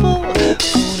tremble. Gonna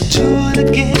do it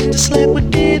again just like we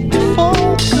did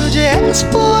before. Could you ask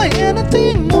for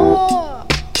anything more?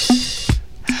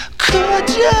 Could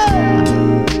you?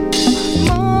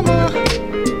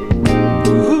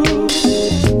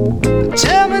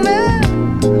 Tell me now,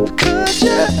 could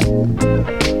you?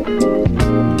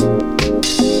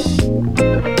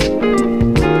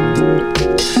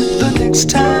 The next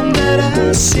time that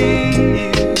I see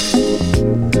you,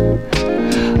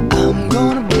 I'm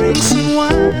gonna bring some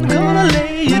wine, gonna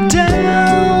lay you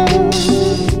down,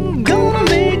 gonna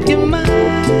make you mine.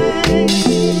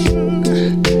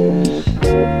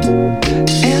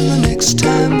 And the next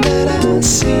time that I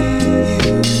see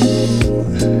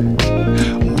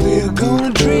you,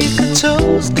 gonna drink a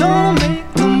toast, gonna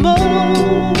make the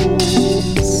most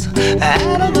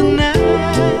out of the night.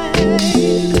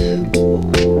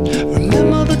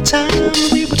 Remember the time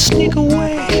we would sneak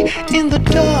away in the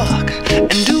dark and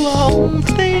do our own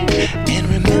thing. And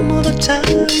remember the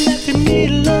time that we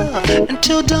made love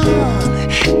until dawn,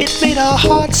 it made our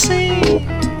hearts sing.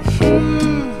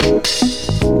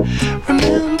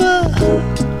 Remember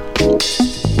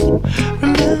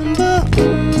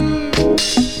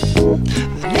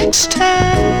the next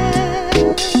time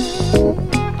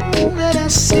that I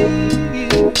see you,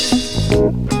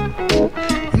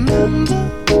 remember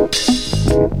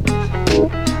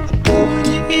a blow in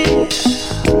your ear,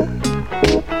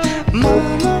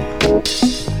 mama.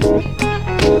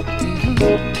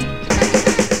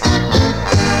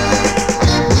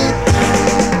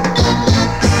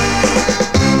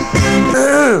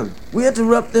 We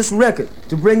interrupt this record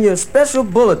to bring you a special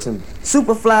bulletin.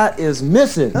 Superfly is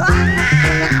missing.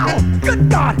 Good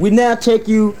God! We now take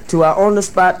you to our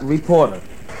on-the-spot reporter.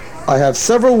 I have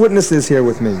several witnesses here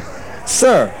with me.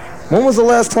 Sir, when was the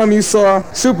last time you saw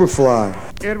Superfly?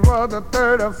 It was the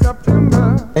 3rd of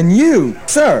September. And you,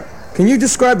 sir, can you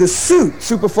describe the suit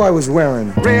Superfly was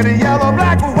wearing? Red and yellow,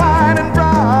 black, white, and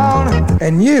brown.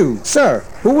 And you, sir,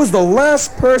 who was the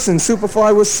last person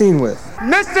Superfly was seen with?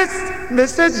 Mrs.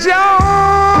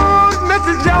 Jones,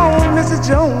 Mrs. Jones, Mrs.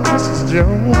 Jones, Mrs.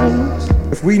 Jones.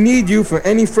 If we need you for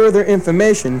any further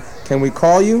information, can we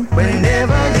call you?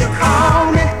 Whenever you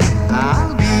call me,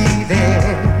 I'll be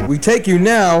there. We take you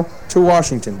now to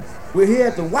Washington. We're here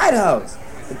at the White House.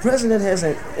 The president has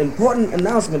an important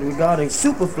announcement regarding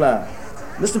Superfly.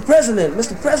 Mr.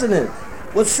 President,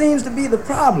 what seems to be the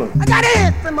problem? I got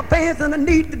ants in my pants and I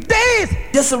need to dance.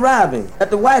 Just arriving at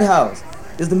the White House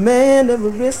is the man that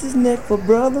will risk his neck for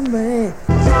brother man.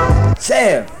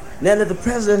 Sheriff, now that the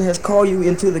president has called you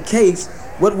into the case,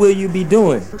 what will you be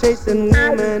doing? Chasing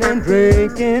women and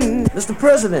drinking. Mr.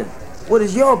 President, what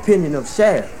is your opinion of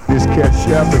Sheriff? This cat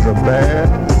Sheriff is a bad.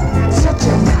 Shut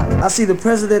your mouth. I see the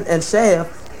president and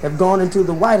Sheriff have gone into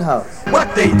the White House.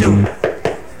 What they do?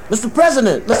 Mr.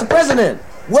 President,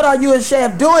 what are you and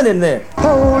Sheriff doing in there?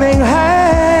 Holding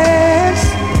hands,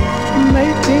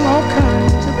 making all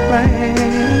kinds of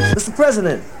plans. Mr.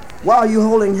 President, why are you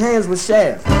holding hands with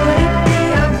Sheriff?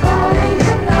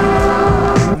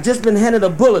 I've just been handed a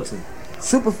bulletin.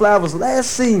 Superfly was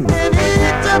last seen.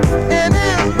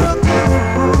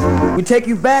 We take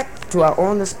you back to our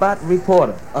on-the-spot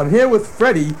reporter. I'm here with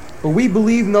Freddie, who we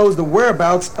believe knows the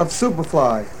whereabouts of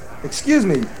Superfly. Excuse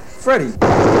me, Freddie.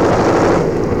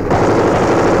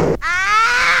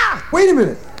 Ah! Wait a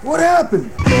minute, what happened?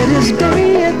 It is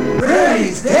dead.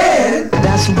 Freddie's dead?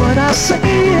 That's what I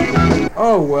said.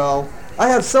 Oh, well, I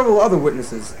have several other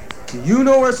witnesses. Do you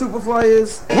know where Superfly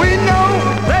is? We know,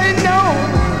 they know,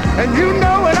 and you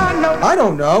know and I know. I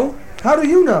don't know. How do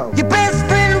you know? Your best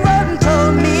friend wrote and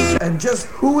told me. And just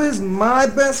who is my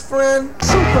best friend?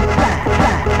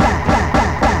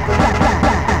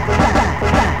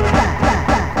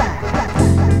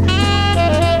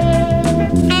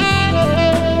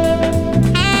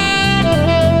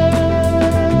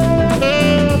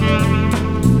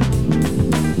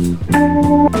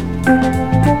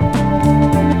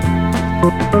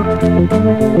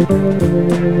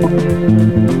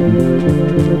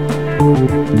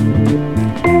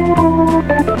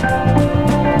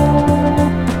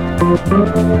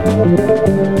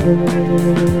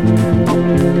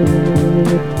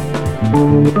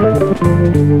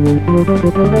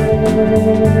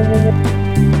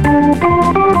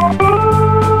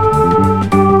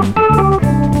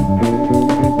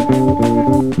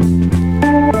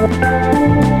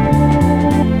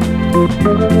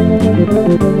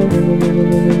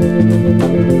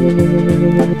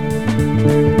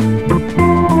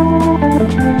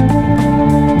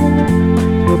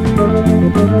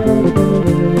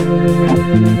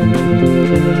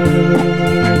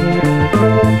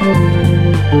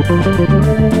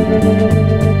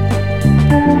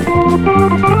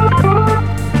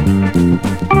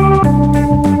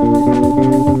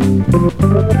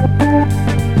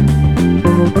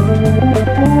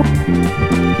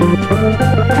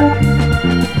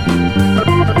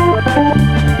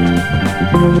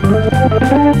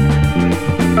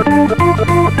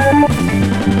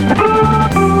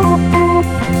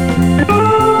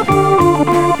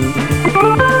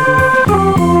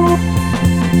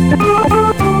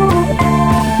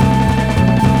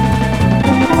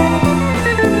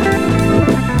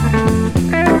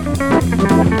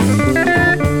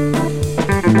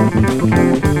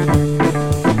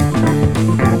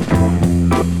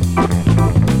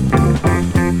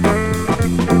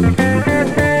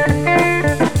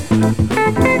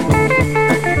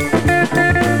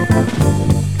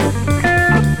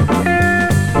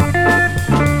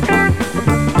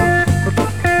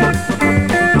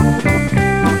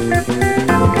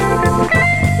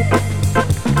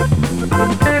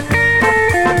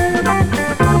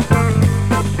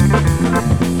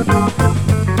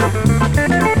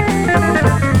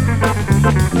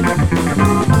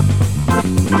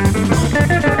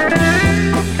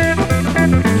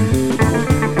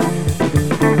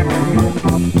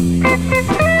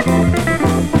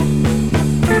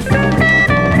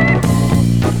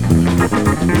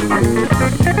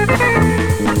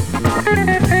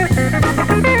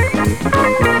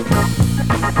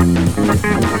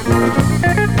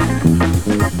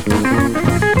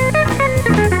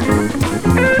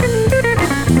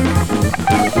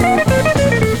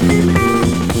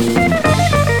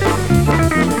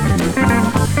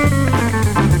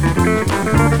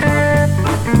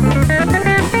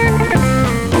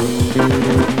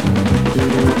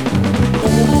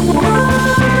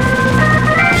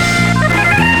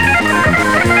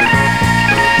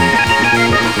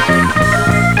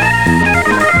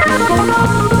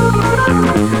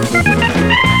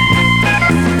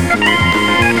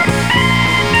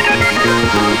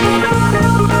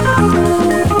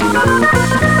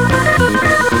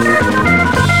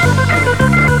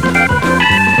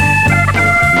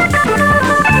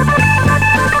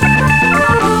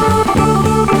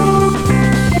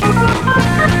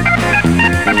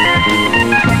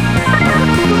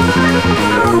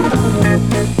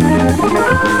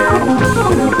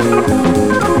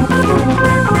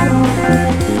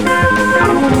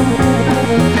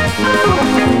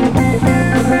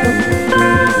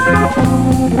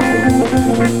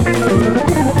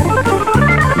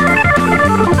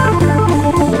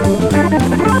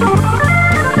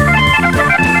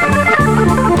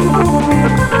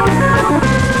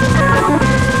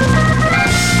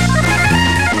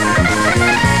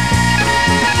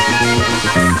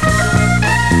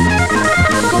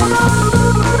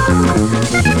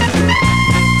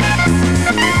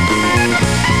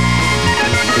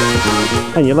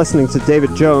 And you're listening to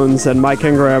David Jones and Mike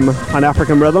Ingram on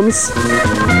African Rhythms.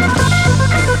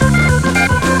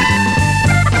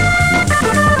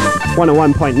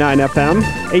 101.9 FM,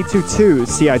 822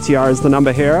 CITR is the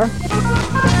number here.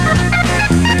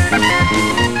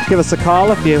 Give us a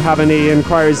call if you have any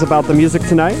inquiries about the music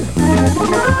tonight.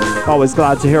 Always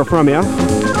glad to hear from you.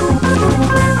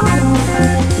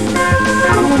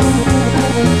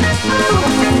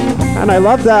 And I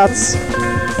love that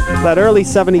early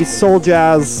 70s soul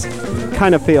jazz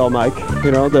kind of feel, Mike.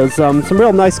 You know, there's some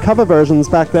real nice cover versions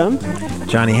back then.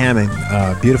 Johnny Hammond,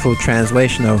 beautiful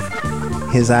translation of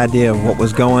his idea of what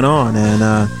was going on,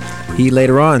 and he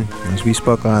later on, as we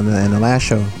spoke on in the last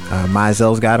show,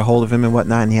 Mizell's got a hold of him and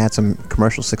whatnot, and he had some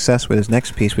commercial success with his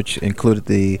next piece, which included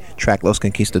the track Los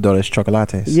Conquistadores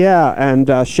Chocolates. Yeah,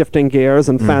 and Shifting Gears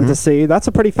and Fantasy. That's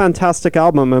a pretty fantastic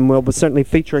album, and we'll be certainly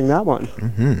featuring that one.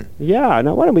 Yeah,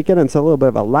 now why don't we get into a little bit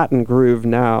of a Latin groove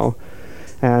now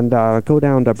and go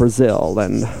down to Brazil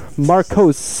and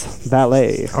Marcos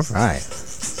Valle. All right.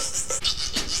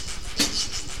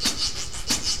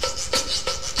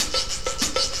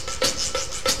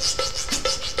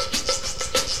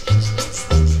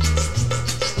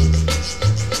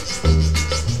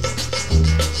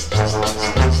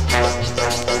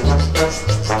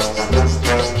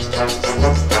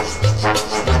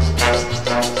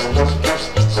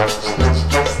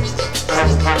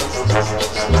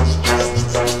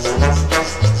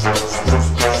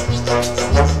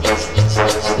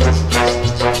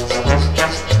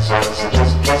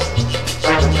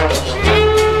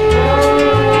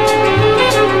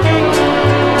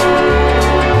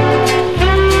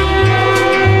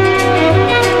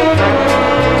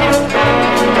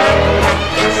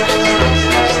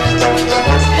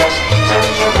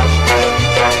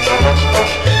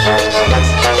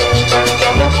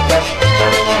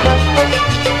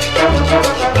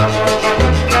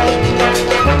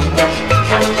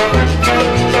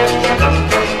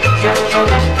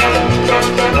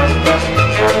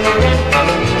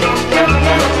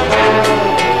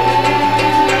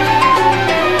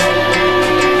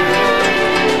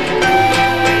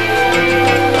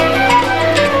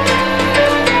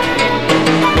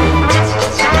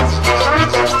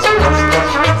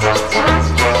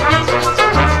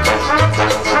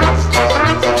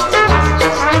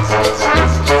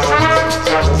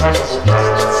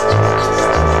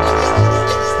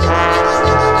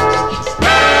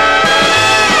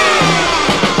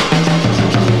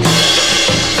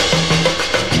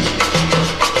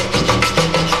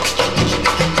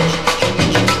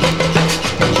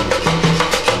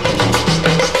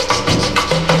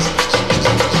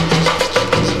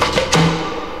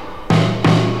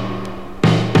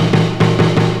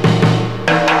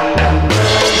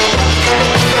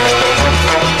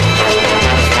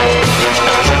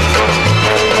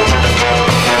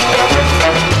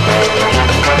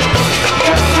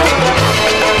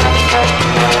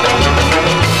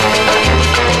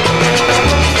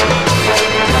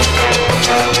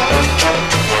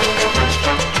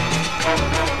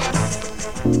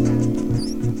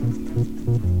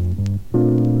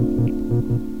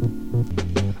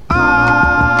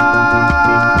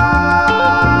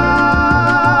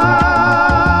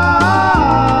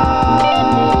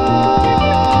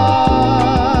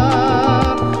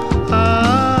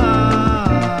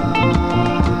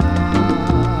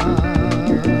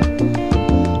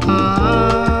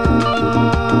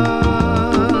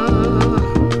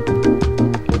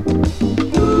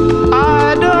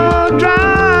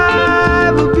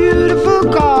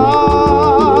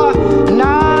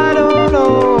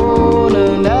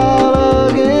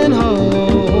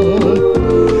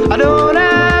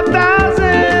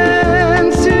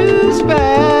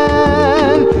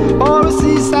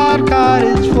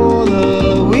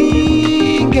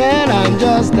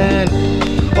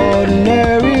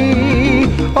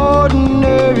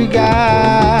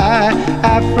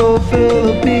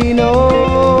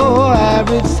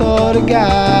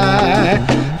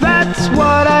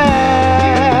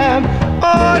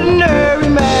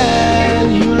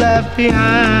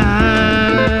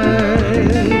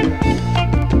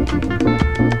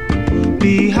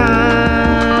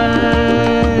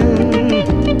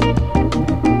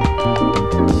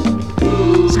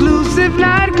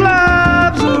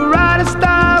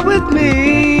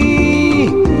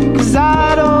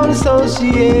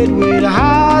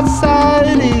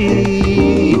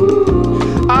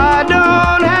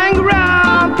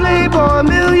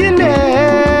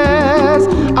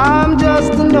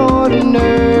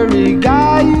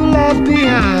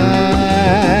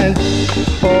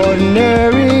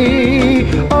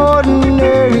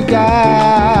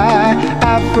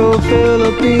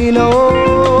 Afro-Filipino,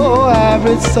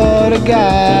 average sort of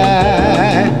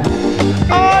guy.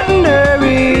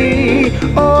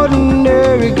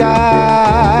 Ordinary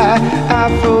guy.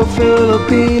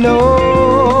 Afro-Filipino,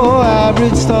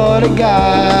 average sort of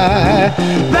guy.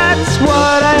 That's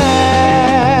what I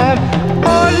am.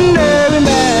 Ordinary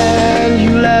man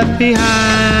you left behind.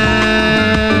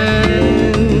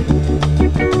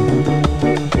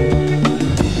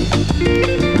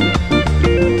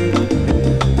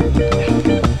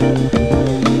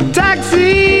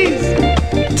 Taxis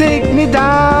take me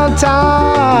downtown.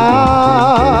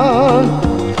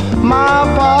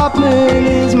 My apartment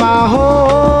is my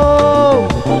home.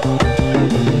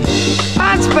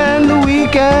 I spend the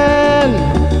weekend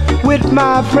with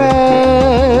my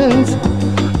friends.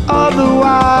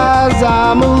 Otherwise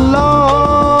I'm alone.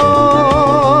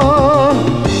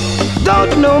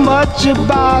 Don't know much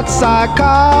about psychology.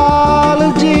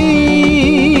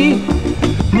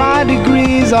 My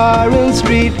degrees are in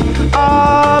streetology.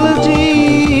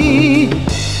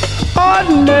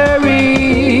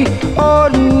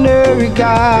 Ordinary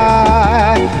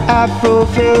guy.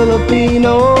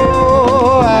 Afro-Filipino,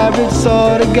 average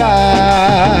sort of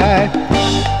guy.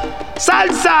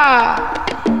 Salsa!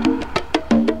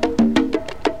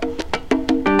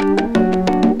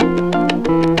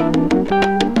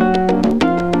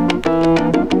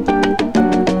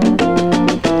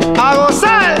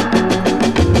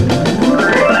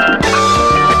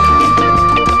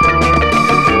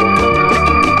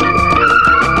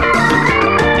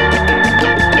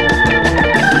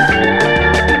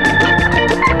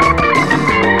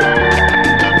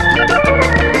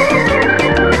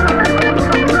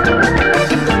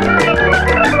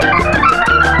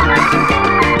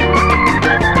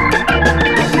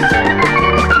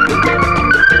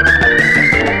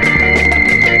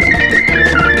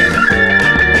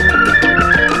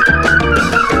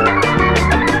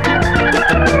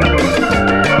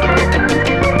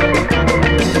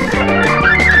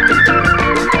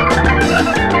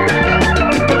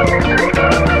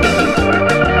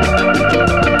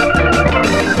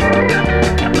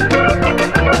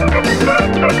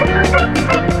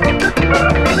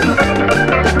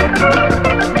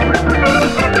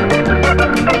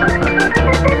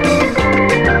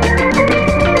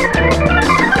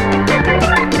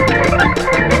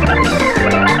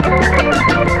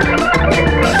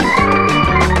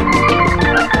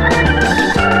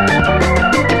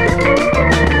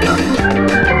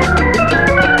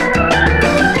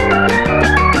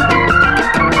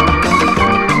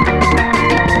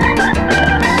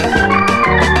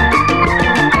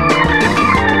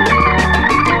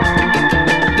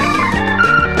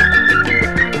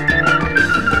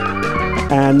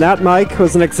 And that, Mike,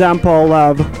 was an example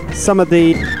of some of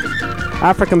the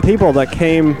African people that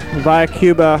came via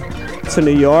Cuba to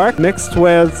New York, mixed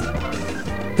with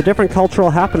the different cultural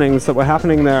happenings that were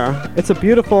happening there. It's a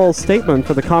beautiful statement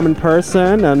for the common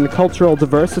person and cultural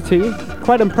diversity.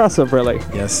 Quite impressive, really.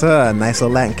 Yes, sir. Nice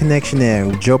little Latin connection there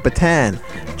with Joe Bataan.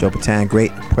 Joe Bataan,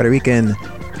 great Puerto Rican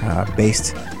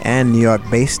based and New York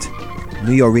based.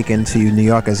 New Yorican to you New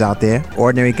Yorkers out there.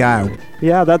 Ordinary guy.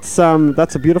 Yeah, that's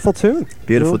a beautiful tune.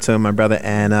 Beautiful tune, my brother.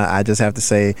 And I just have to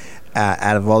say,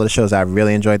 out of all the shows, I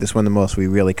really enjoyed this one the most. We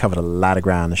really covered a lot of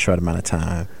ground in a short amount of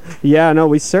time. Yeah, no,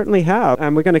 we certainly have.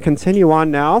 And we're going to continue on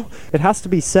now. It has to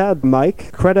be said,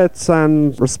 Mike, credits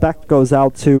and respect goes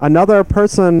out to another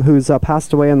person who's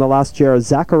passed away in the last year,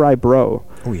 Zachary Bro.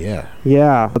 Oh, yeah.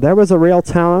 Yeah, there was a real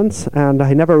talent, and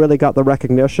I never really got the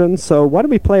recognition. So why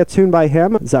don't we play a tune by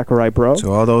him, Zachary Bro?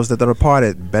 To all those that are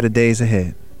departed, better days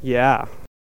ahead. Yeah.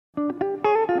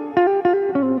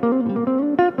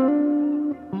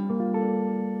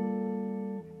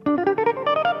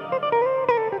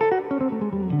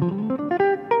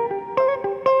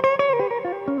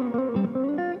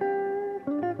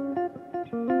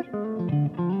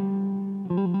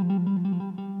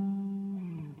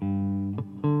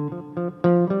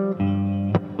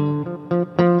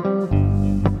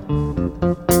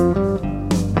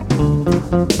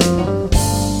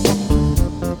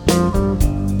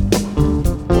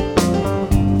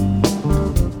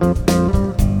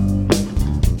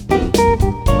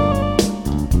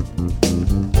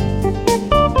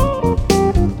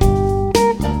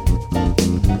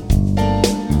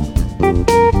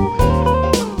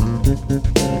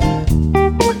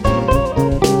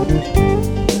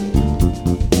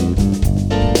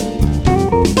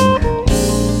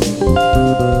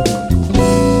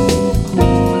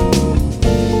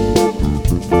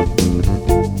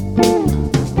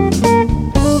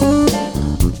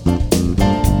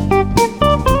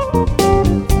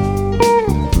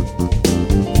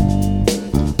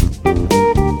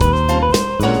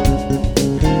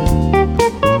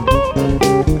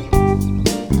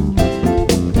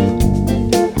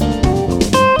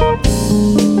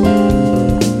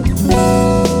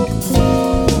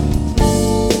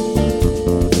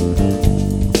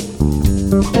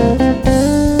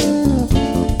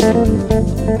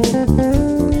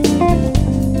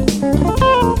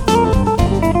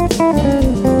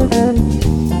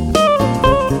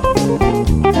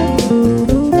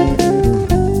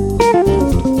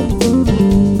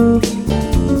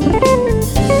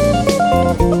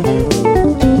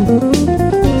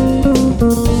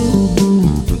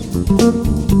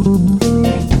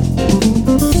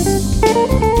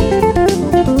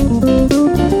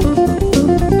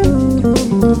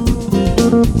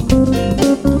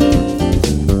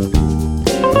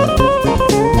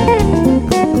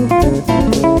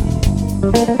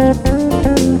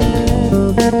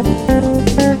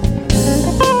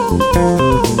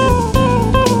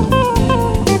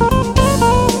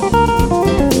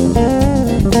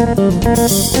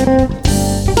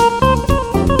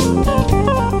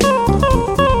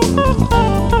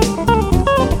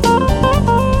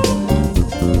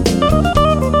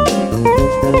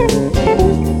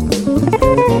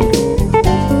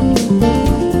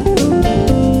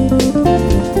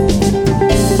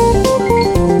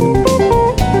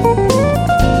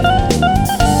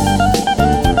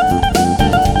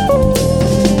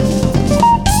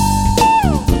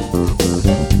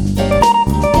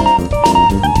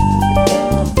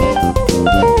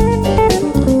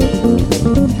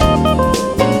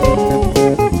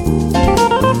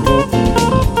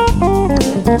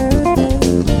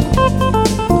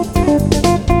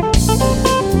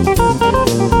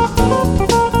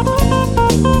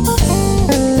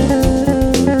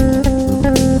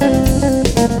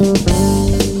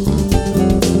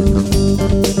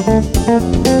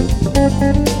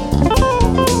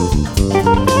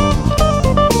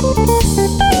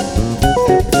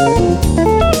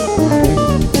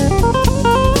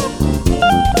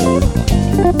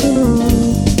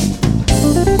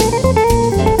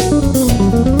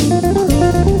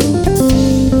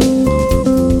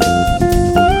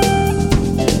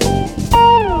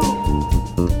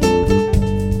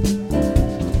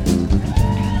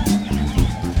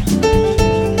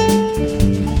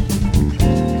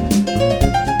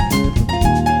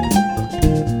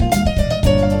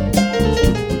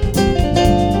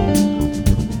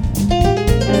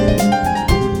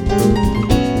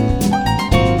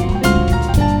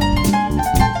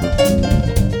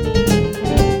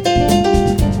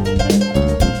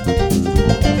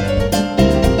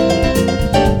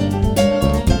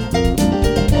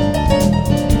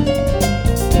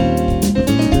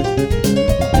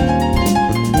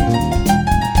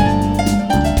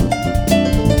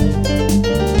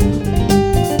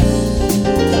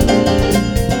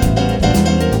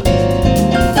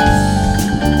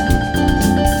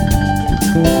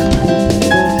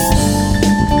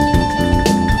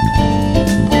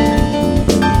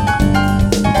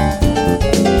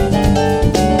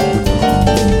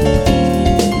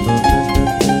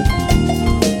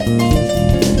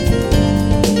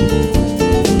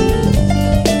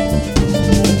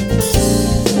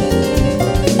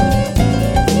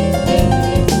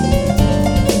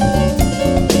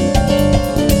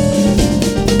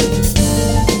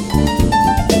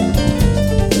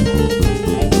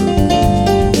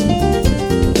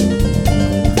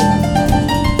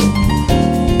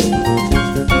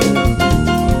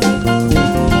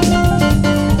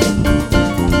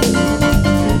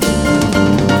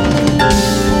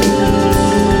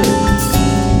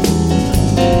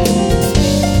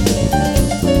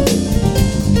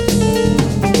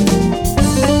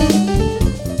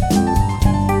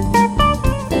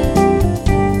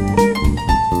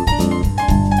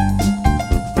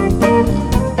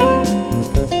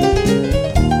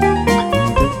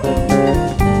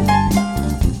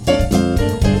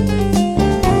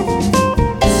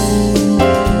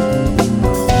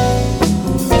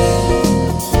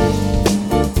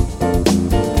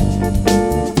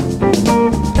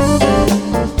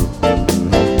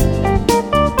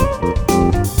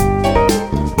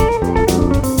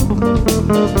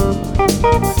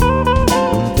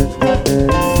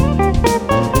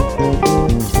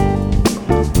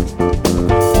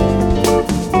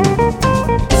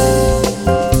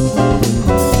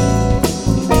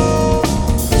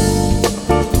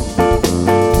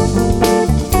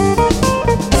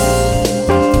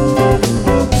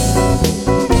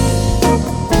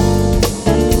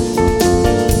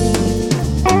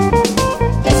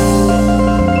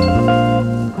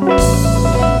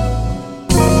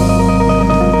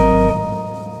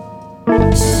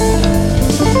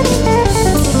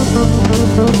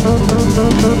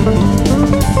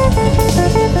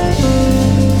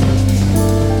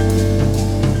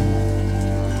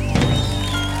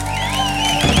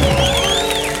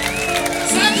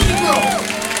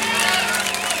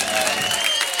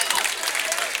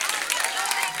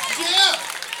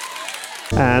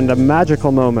 And a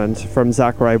magical moment from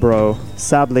Zachary Breaux,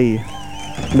 sadly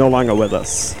no longer with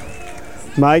us.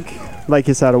 Mike, like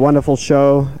you said, a wonderful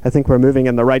show. I think we're moving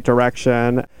in the right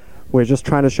direction. We're just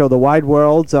trying to show the wide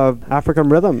world of African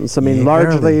rhythms. I mean,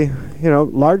 largely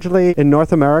in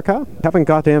North America. Haven't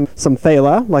got in some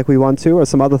Fela like we want to, or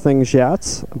some other things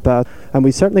yet. And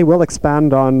we certainly will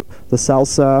expand on the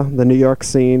salsa, the New York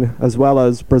scene, as well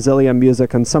as Brazilian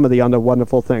music and some of the other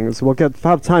wonderful things. We'll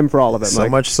have time for all of it, So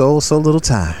Mike. much soul, so little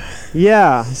time.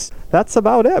 Yeah, that's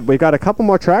about it. We've got a couple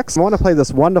more tracks. I want to play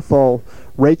this wonderful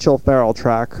Rachel Farrell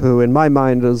track, who in my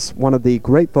mind is one of the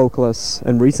great vocalists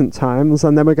in recent times,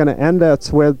 and then we're going to end it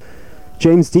with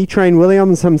James D. Train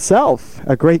Williams himself.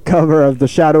 A great cover of The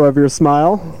Shadow of Your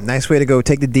Smile. Nice way to go.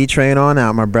 Take the D Train on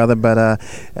out, my brother. But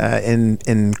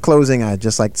in closing, I'd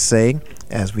just like to say,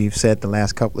 as we've said the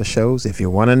last couple of shows, if you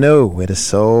want to know where the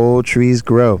soul trees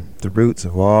grow, the roots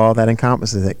of all that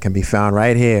encompasses it can be found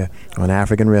right here on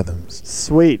African Rhythms.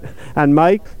 Sweet. And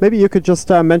Mike, maybe you could just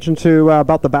mention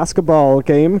about the basketball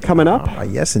game coming up.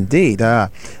 Yes, indeed.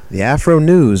 The Afro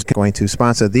News going to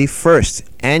sponsor the first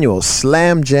annual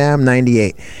Slam Jam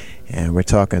 98. And we're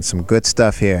talking some good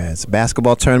stuff here. It's a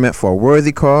basketball tournament for a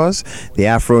worthy cause, the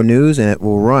Afro News, and it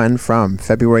will run from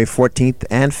February 14th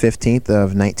and 15th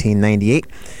of 1998.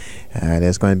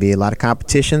 There's going to be a lot of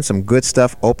competition, some good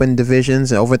stuff, open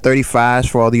divisions, over 35s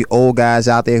for all the old guys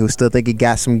out there who still think you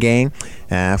got some game.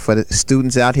 For the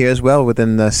students out here as well,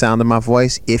 within the sound of my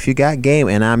voice, if you got game,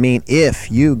 and I mean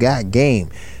if you got game,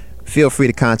 feel free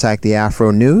to contact the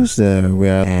Afro News,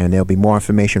 and there'll be more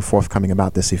information forthcoming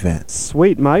about this event.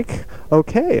 Sweet, Mike.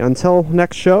 Okay, until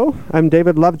next show, I'm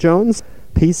David Love Jones.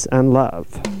 Peace and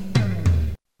love.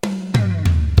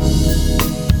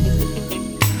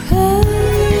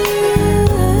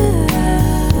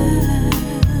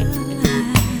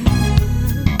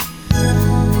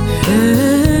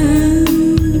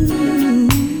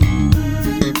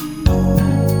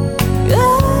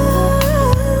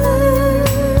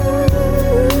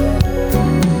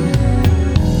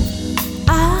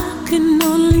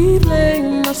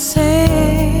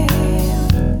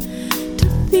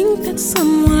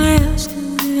 Someone else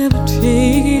could never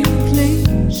take your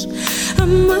place. I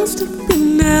must have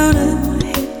been out of my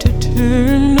head to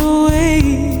turn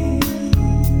away.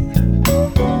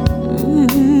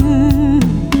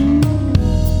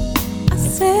 I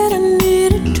said I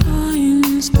needed time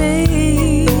and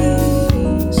space.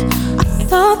 I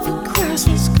thought the grass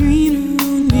was greener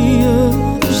on the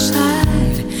other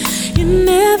side. You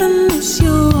never miss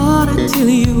your water till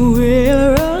you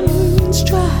will run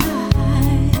dry.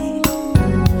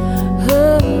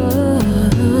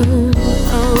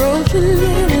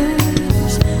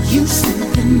 You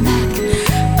sent them back.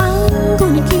 I'm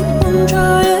gonna keep on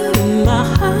trying. In my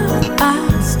heart, I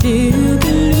still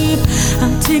believe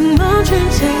I'll take my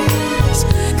chances,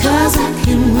 'cause I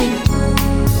can wait.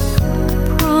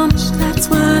 I promise that's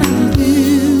what I'll do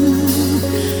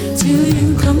till you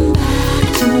come back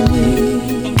to me.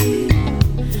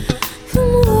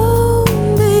 Come on,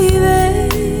 baby,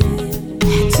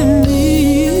 back to me.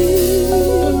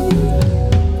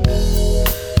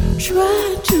 Try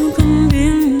to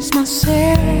convince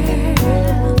myself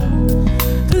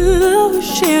the love we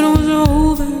shared was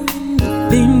over and a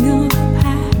thing of the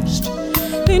past.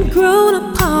 We'd grown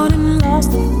apart and lost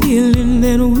the feeling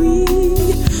that we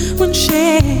once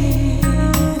shared.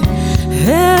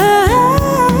 I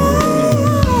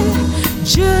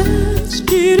just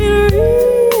didn't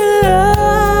realize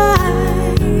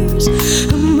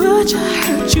how much I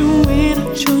hurt you when I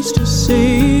chose to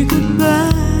say goodbye.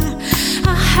 I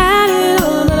had it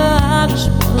all, but I just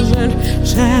wasn't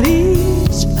satisfied.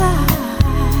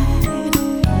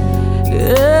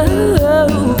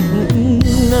 Oh,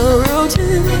 I wrote to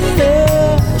the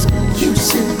letters, you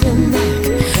sent them back.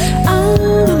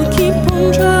 I'm gonna keep on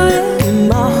trying. In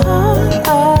my heart, I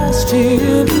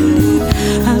still believe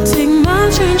I'll take my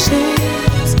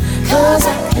chances, 'cause I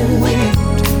can wait.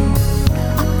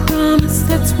 I promise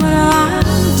that's what I'll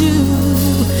do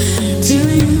till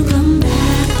you come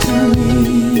back to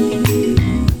me.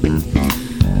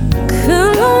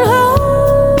 Come on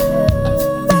home,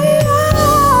 baby,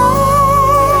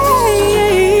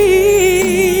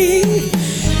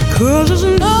 'cause there's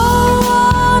no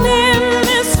one in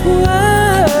this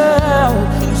world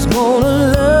who's gonna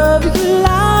love you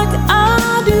like I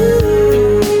do.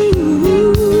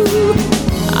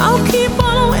 I'll keep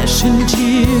on wishing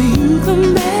till you come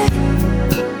back.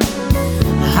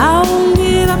 I'll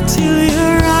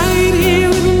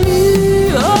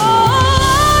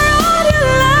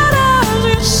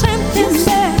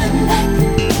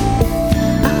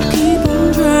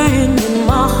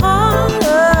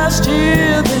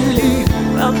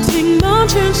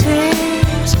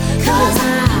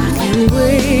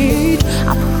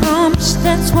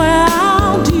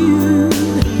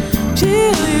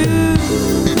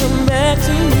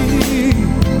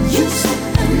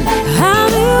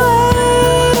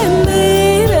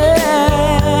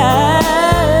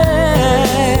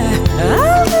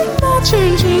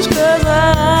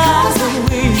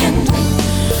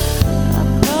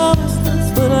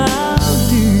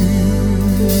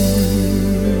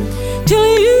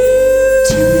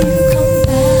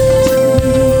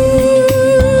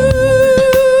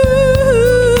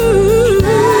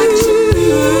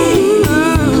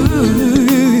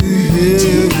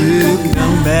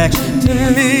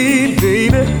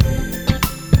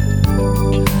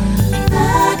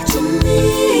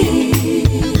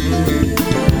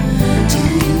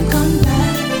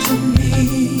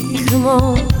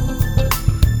come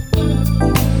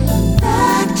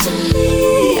back to me.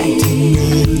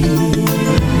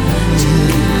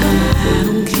 I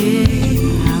don't care,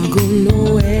 I'll go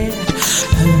nowhere.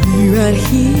 I'll be right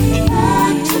here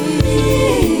back to me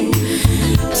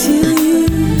till you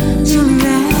come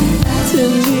back to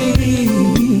me.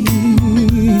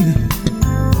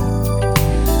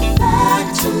 Back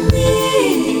to me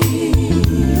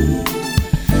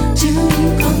till you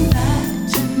come back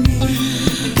to me.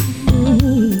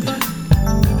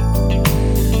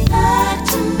 Back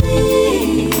to me,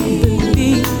 baby,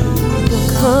 you'll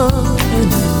come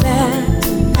back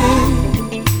to me.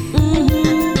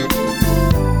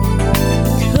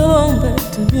 Come on back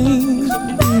to me. Come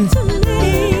back to me.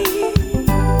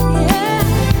 Yeah.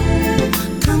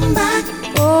 Come back.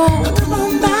 Oh, come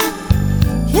on back.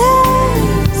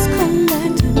 Yes, come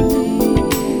back to me.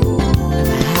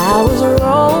 I was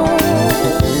wrong.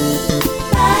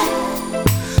 Back.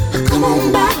 Come on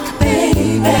back,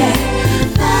 baby.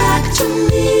 Back to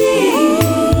me.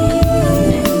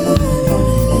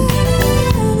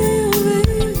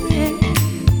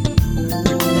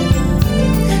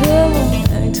 Come on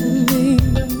back to me.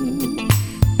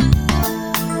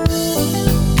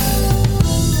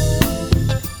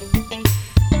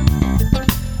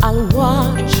 I'll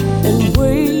watch and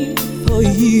wait for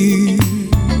you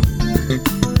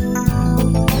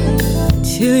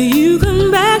till you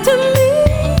come back to me.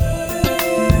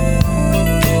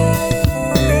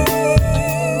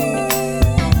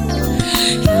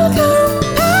 You come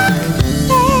back,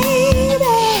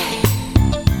 baby.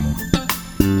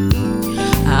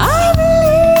 I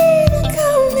believe you're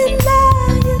coming back.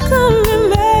 You're coming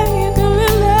back. You're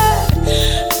coming back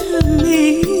to me.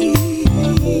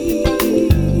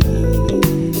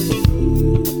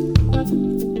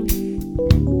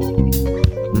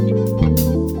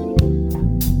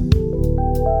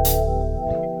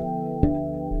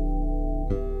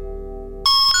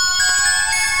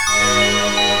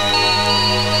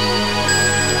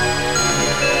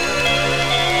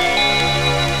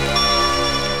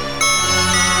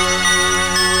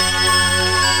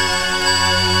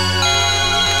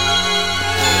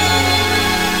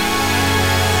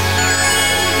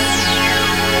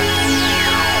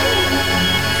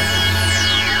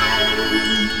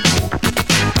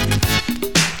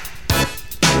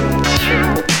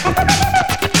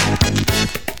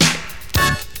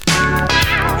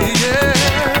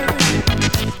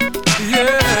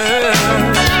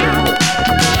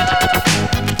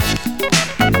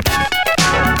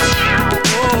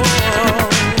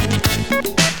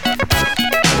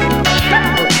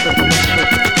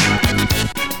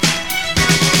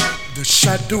 The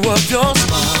shadow of your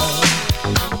smile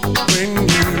when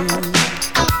you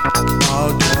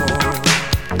are gone,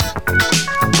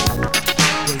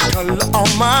 the color of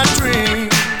my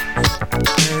dreams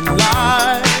and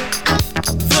light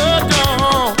the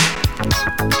dawn.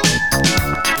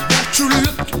 Won't you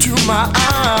look into my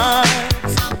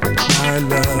eyes, my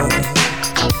love,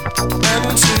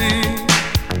 and see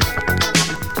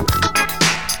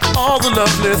all the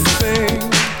lovely things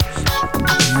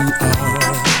you are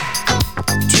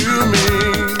to me.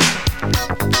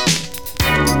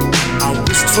 I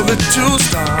wished for the little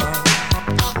star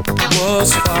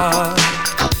was far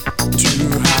too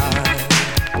high.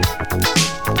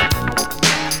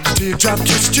 Teardrop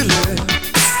kissed your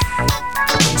lips,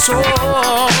 so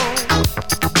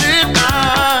did I.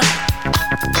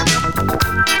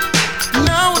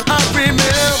 Now I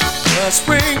remember the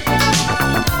spring,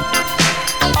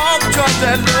 all the joy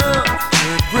that love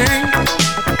could bring.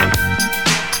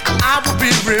 I will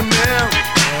be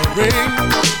remembering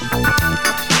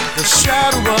the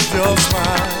shadow of your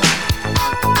smile.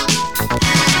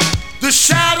 The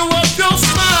shadow of your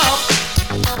smile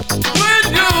when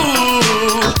you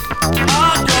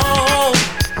are gone.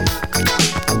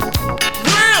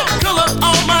 Real color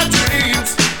all my dreams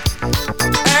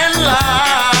and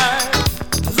light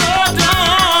the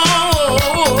dawn.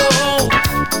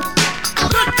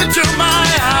 Look into my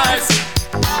eyes,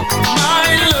 my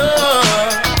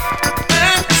love,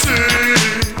 and see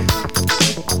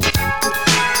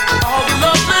all the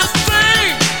lovely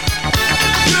things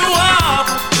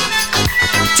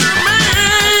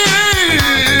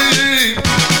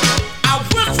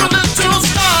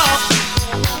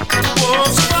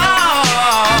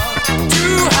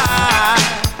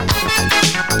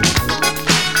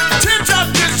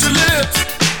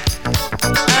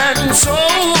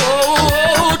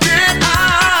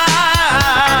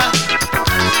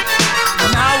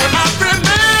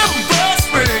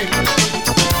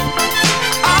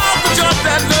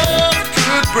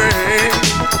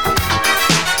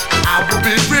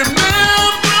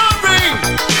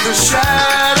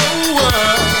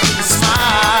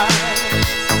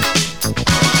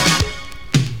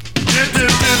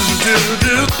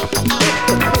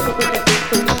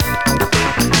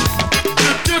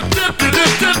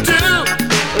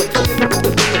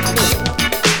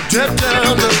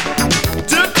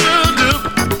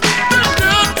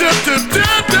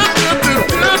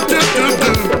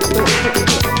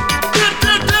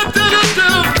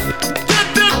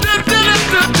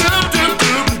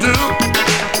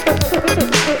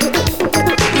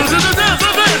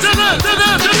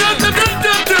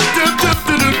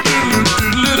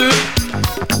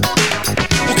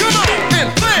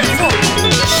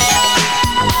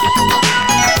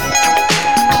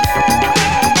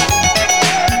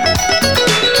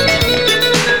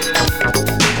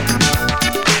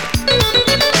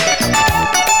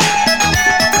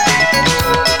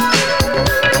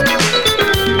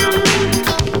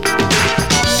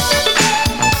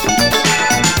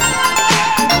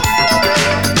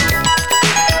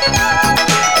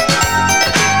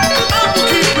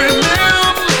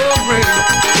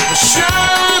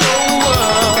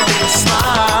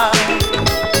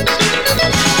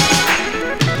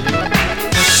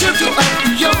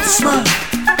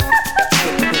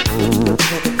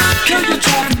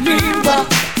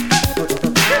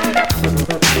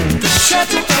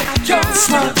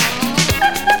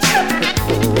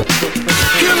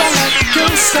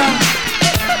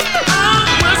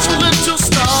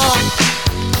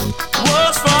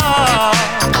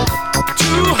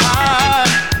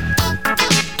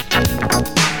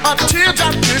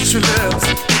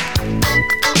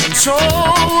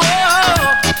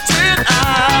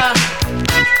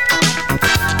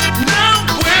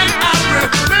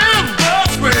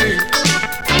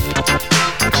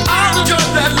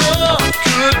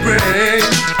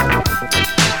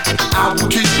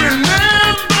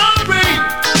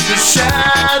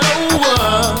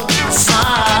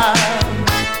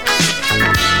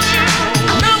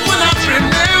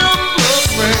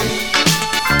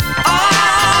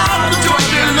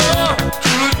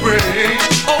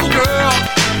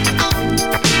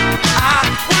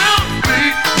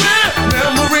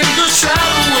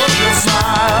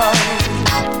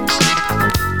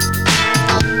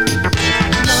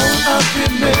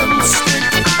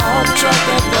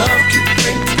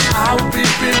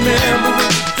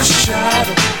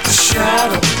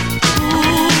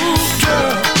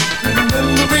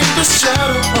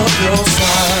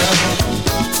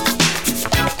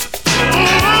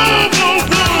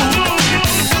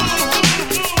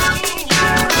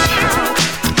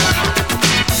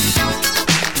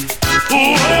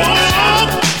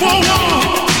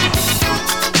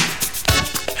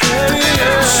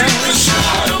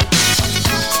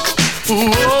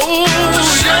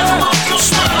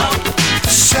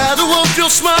Shadow of your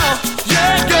smile,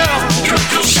 yeah, yeah.